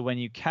 So when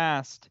you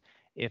cast,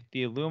 if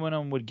the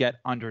aluminum would get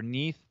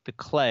underneath the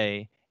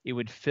clay, it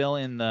would fill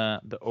in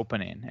the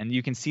opening. And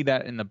you can see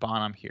that in the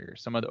bottom here.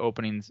 Some of the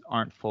openings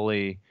aren't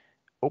fully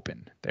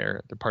open.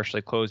 They're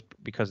partially closed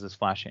because of this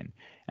flashing.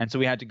 And so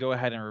we had to go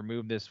ahead and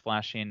remove this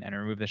flashing and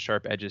remove the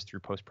sharp edges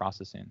through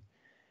post-processing.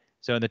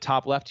 So in the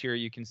top left here,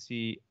 you can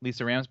see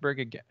Lisa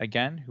Ramsberg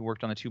again, who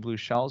worked on the 2 blue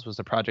shells, was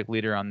the project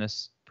leader on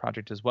this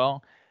project as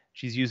well.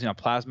 She's using a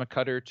plasma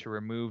cutter to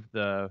remove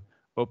the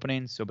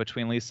opening. So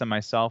between Lisa and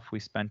myself, we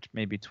spent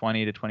maybe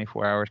 20 to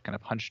 24 hours kind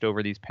of hunched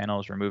over these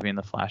panels, removing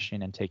the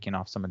flashing and taking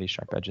off some of these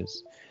sharp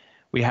edges.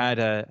 We had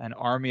an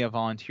army of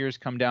volunteers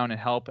come down and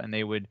help, and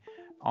they would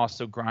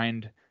also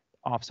grind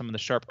off some of the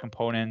sharp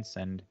components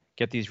and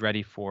get these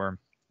ready for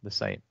the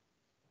site.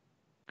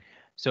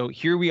 So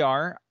here we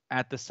are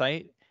at the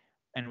site,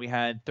 and we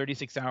had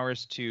 36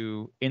 hours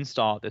to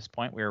install at this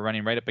point. We were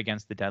running right up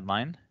against the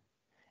deadline,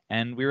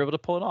 and we were able to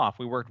pull it off.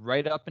 We worked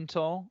right up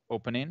until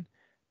opening,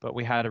 but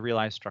we had a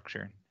realized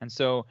structure. And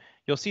so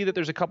you'll see that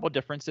there's a couple of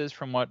differences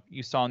from what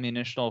you saw in the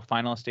initial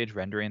final stage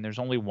rendering. There's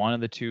only one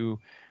of the 2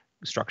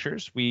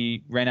 structures.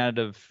 We ran out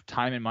of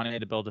time and money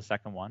to build a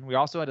second one. We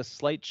also had a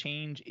slight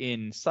change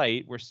in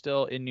site. We're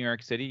still in New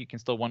York City. You can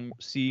still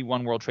see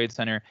One World Trade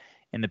Center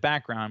in the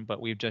background,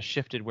 but we've just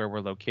shifted where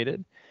we're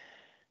located.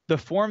 The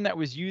form that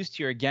was used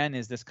here, again,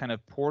 is this kind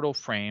of portal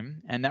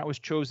frame, and that was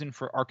chosen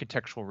for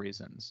architectural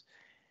reasons.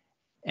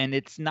 And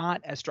it's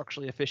not as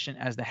structurally efficient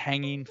as the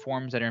hanging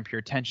forms that are in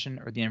pure tension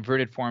or the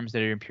inverted forms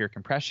that are in pure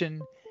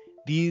compression.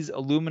 These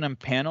aluminum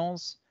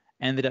panels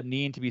ended up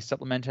needing to be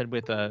supplemented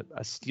with a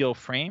steel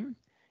frame,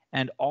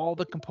 and all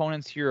the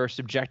components here are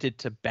subjected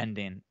to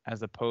bending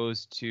as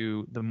opposed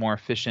to the more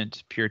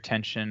efficient pure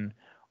tension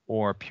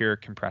or pure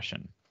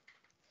compression.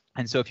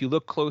 And so if you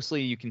look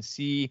closely, you can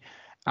see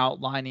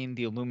outlining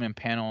the aluminum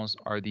panels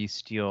are these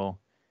steel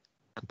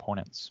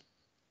components.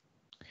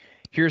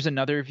 Here's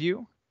another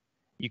view.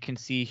 You can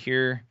see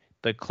here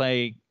the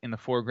clay in the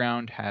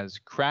foreground has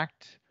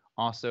cracked.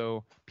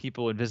 Also,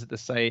 people would visit the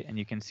site and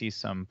you can see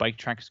some bike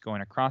tracks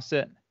going across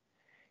it.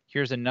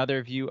 Here's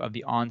another view of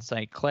the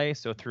on-site clay.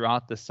 So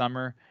throughout the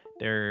summer,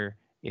 there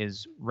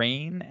is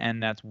rain,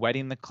 and that's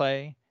wetting the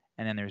clay.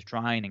 And then there's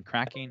drying and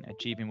cracking,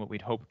 achieving what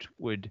we'd hoped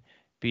would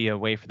be a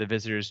way for the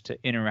visitors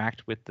to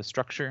interact with the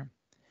structure.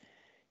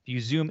 If you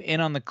zoom in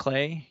on the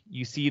clay,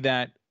 you see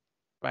that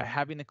by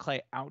having the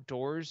clay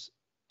outdoors,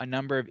 a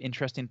number of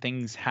interesting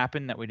things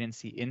happen that we didn't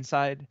see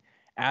inside.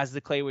 As the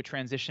clay would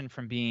transition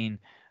from being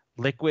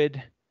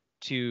liquid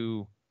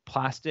to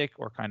plastic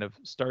or kind of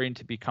starting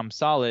to become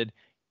solid,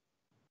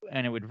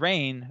 and it would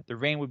rain, the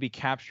rain would be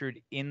captured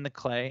in the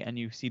clay, and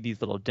you see these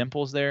little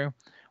dimples there.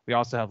 We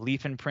also have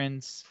leaf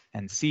imprints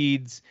and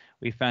seeds.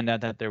 We found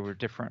out that there were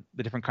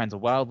the different kinds of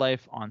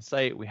wildlife on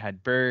site. We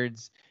had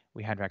birds,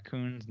 we had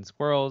raccoons and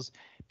squirrels.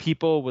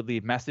 People would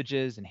leave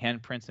messages and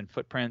handprints and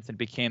footprints, and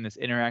became this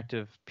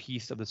interactive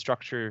piece of the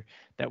structure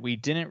that we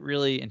didn't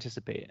really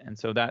anticipate. And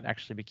so that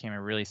actually became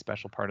a really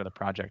special part of the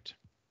project.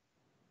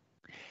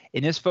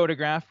 In this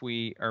photograph,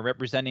 we are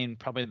representing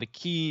probably the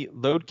key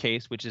load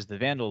case, which is the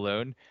vandal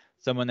load,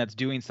 someone that's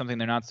doing something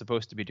they're not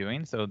supposed to be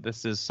doing. So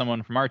this is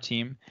someone from our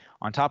team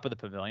on top of the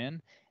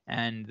pavilion.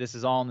 And this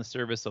is all in the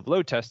service of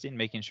load testing,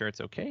 making sure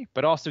it's okay,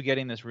 but also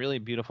getting this really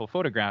beautiful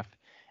photograph.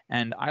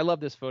 And I love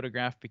this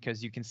photograph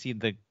because you can see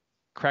the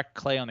cracked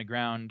clay on the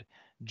ground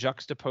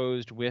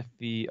juxtaposed with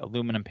the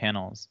aluminum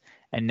panels.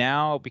 And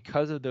now,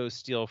 because of those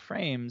steel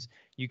frames,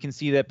 you can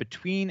see that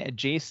between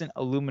adjacent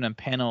aluminum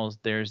panels,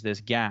 there's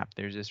this gap,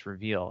 there's this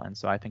reveal. And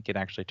so I think it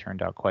actually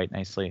turned out quite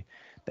nicely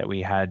that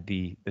we had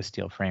the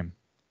steel frame.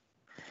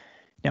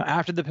 Now,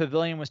 after the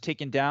pavilion was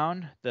taken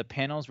down, the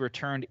panels were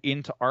turned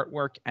into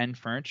artwork and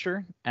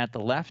furniture. At the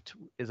left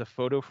is a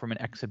photo from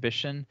an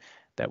exhibition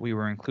that we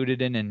were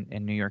included in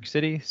New York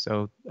City.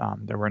 So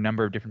there were a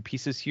number of different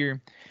pieces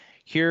here.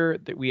 Here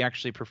that we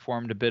actually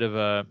performed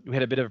we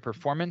had a bit of a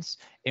performance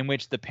in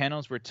which the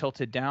panels were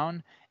tilted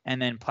down,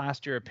 and then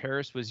plaster of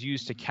Paris was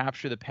used to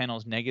capture the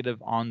panels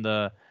negative on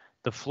the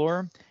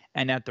floor.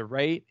 And at the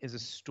right is a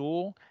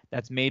stool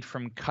that's made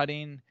from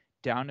cutting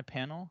down a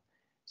panel.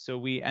 So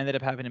we ended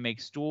up having to make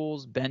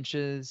stools,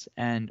 benches,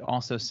 and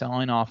also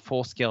selling off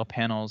full-scale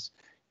panels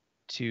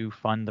to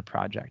fund the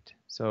project.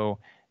 So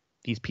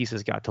these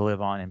pieces got to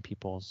live on in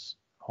people's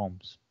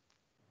homes.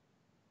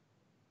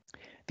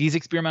 These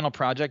experimental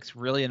projects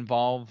really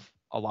involve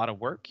a lot of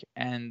work,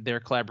 and they're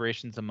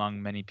collaborations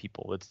among many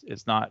people.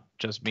 It's not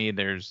just me.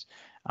 There's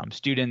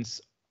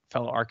students,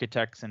 fellow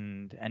architects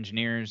and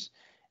engineers,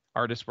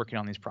 artists working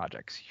on these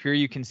projects. Here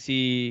you can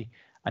see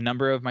a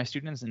number of my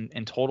students.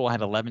 In total, I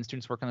had 11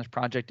 students working on this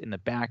project. In the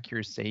back,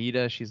 here's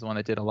Saida. She's the one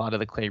that did a lot of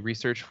the clay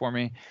research for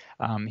me.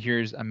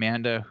 Here's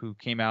Amanda, who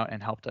came out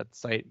and helped at the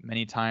site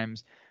many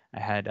times. I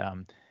had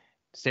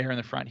Sarah in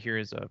the front here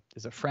is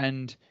a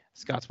friend.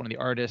 Scott's one of the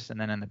artists, and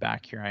then in the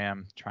back here I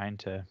am trying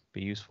to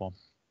be useful.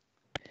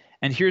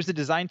 And here's the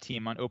design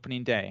team on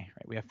opening day.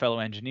 Right? We have fellow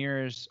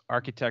engineers,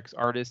 architects,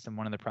 artists, and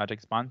one of the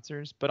project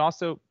sponsors, but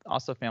also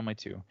family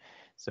too.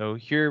 So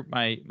here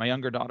my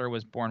younger daughter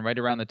was born right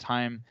around the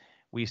time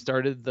we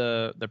started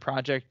the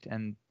project,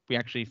 and we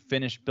actually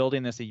finished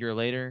building this a year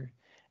later.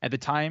 At the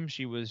time,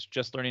 she was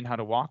just learning how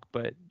to walk,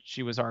 but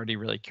she was already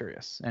really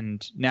curious.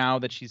 And now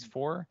that she's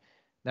 4,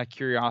 that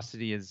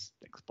curiosity has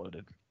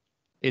exploded.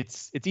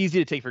 It's easy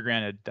to take for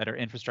granted that our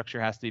infrastructure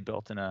has to be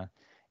built in a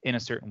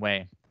certain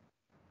way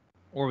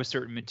or with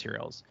certain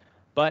materials.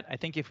 But I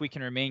think if we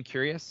can remain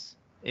curious,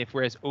 if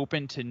we're as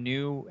open to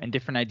new and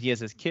different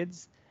ideas as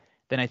kids,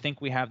 then I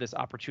think we have this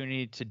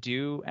opportunity to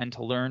do and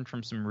to learn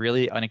from some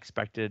really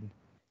unexpected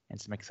and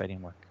some exciting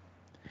work.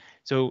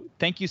 So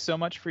thank you so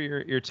much for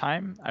your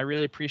time. I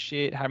really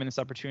appreciate having this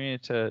opportunity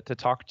to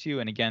talk to you.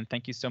 And again,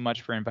 thank you so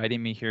much for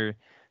inviting me here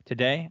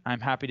today. I'm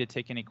happy to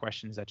take any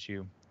questions that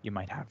you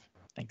might have.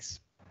 Thanks.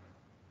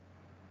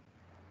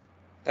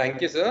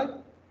 Thank you, sir.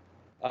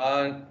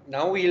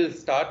 Now we'll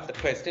start the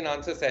question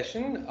answer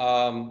session.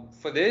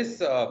 For this,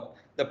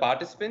 the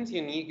participants,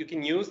 you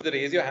can use the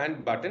raise your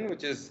hand button,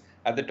 which is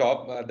at the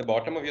top, at the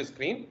bottom of your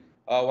screen.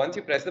 Once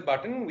you press the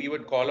button, we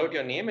would call out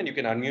your name and you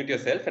can unmute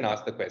yourself and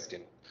ask the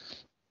question.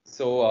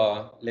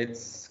 So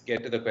let's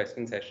get to the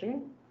question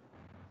session.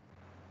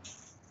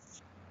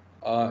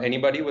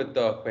 Anybody with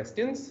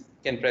questions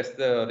can press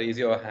the raise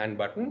your hand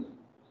button.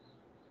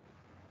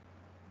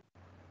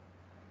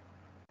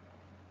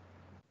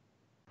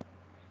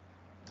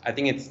 I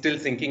think it's still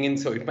sinking in,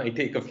 so it might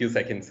take a few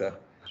seconds, sir.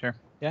 Sure.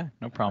 Yeah,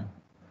 no problem.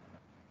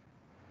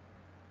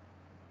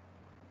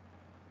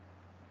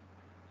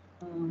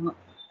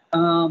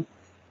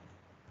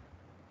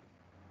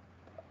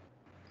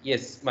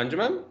 Yes, Manju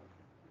ma'am?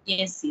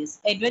 Yes.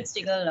 Edward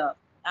Segal.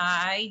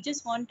 I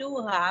just want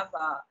to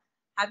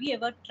have you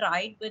ever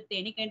tried with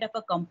any kind of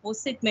a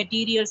composite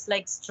materials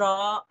like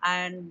straw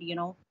and,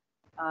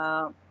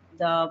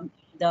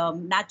 the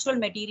natural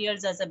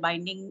materials as a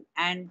binding,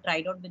 and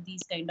tried out with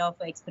these kind of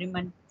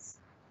experiments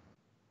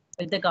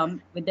with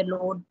the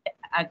load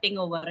acting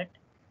over it?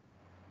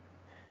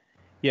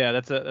 Yeah,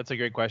 that's a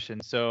great question.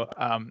 So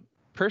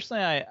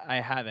personally, I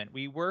haven't.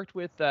 We worked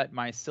with that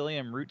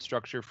mycelium root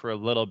structure for a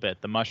little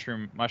bit, the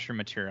mushroom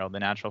material, the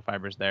natural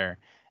fibers there.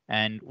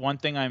 And one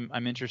thing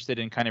I'm interested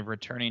in kind of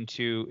returning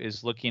to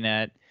is looking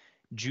at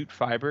jute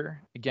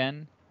fiber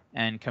again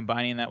and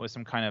combining that with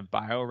some kind of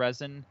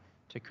bioresin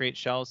to create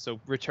shells. So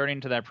returning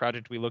to that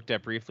project we looked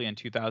at briefly in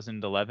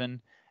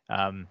 2011,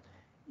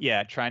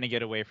 yeah, trying to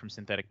get away from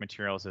synthetic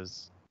materials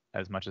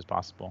as much as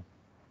possible.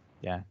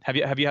 Yeah. Have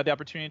you had the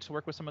opportunity to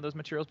work with some of those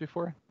materials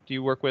before? Do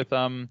you work with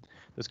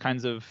those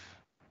kinds of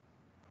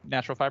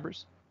natural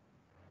fibers?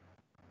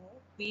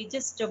 We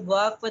just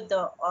work with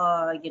the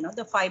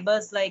the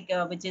fibers like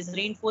which is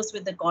reinforced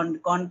with the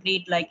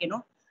concrete, like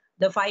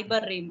the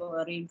fiber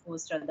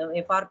reinforced, or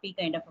the FRP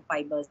kind of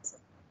fibers.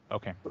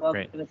 Okay,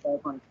 great. With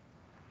the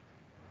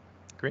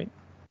Great.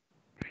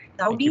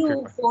 How do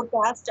you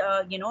forecast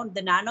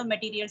the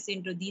nanomaterials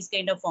into these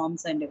kind of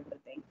forms and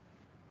everything?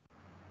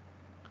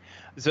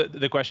 So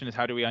the question is,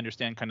 how do we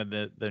understand kind of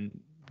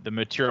the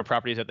material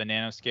properties at the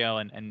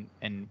nanoscale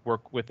and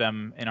work with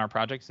them in our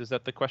projects? Is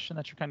that the question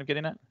that you're kind of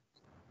getting at?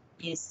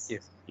 Yes.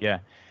 Yeah.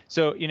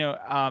 So,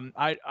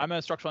 I'm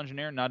a structural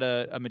engineer, not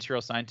a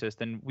material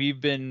scientist, and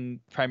we've been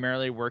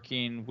primarily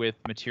working with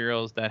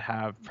materials that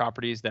have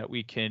properties that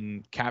we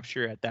can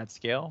capture at that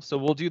scale. So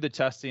we'll do the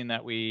testing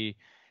that we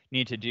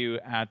need to do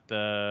at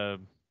the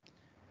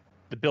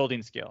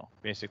building scale,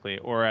 basically,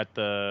 or at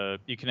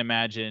you can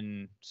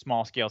imagine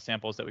small scale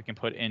samples that we can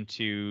put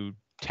into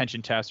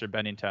tension tests or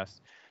bending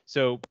tests.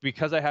 So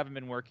because I haven't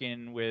been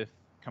working with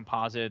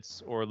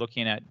composites or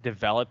looking at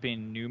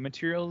developing new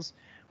materials,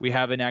 we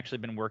haven't actually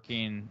been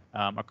working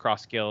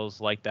across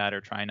scales like that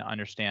or trying to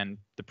understand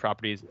the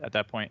properties at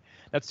that point.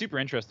 That's super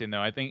interesting,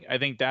 though. I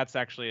think that's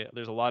actually,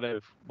 there's a lot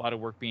of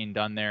work being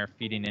done there,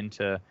 feeding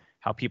into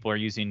how people are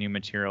using new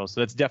materials.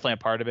 So that's definitely a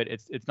part of it.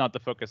 It's not the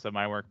focus of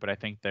my work, but I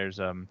think there's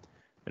a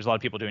lot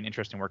of people doing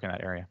interesting work in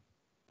that area.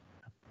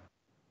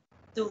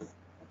 So,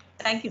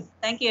 thank you,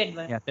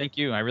 Edward. Yeah, thank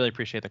you. I really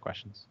appreciate the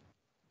questions.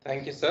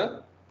 Thank you,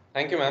 sir.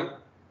 Thank you, ma'am.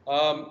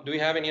 Do we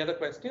have any other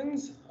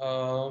questions?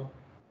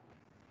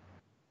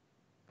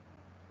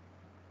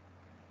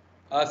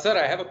 Sir,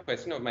 I have a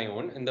question of my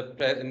own. In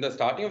the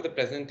starting of the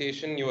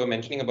presentation, you were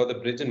mentioning about the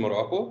bridge in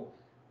Morocco,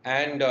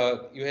 and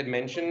you had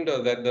mentioned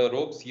that the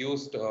ropes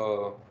used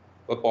were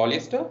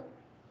polyester.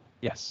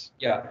 Yes.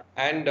 Yeah,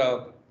 and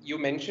you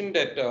mentioned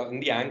that in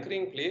the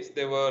anchoring place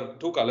there were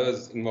 2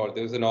 colors involved.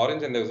 There was an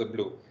orange and there was a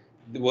blue.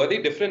 were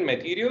they different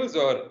materials,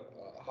 or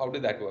how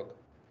did that work?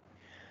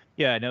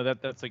 Yeah, no,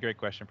 that's a great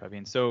question,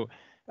 Praveen. So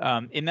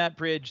in that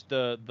bridge,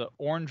 the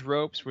orange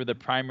ropes were the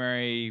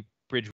primary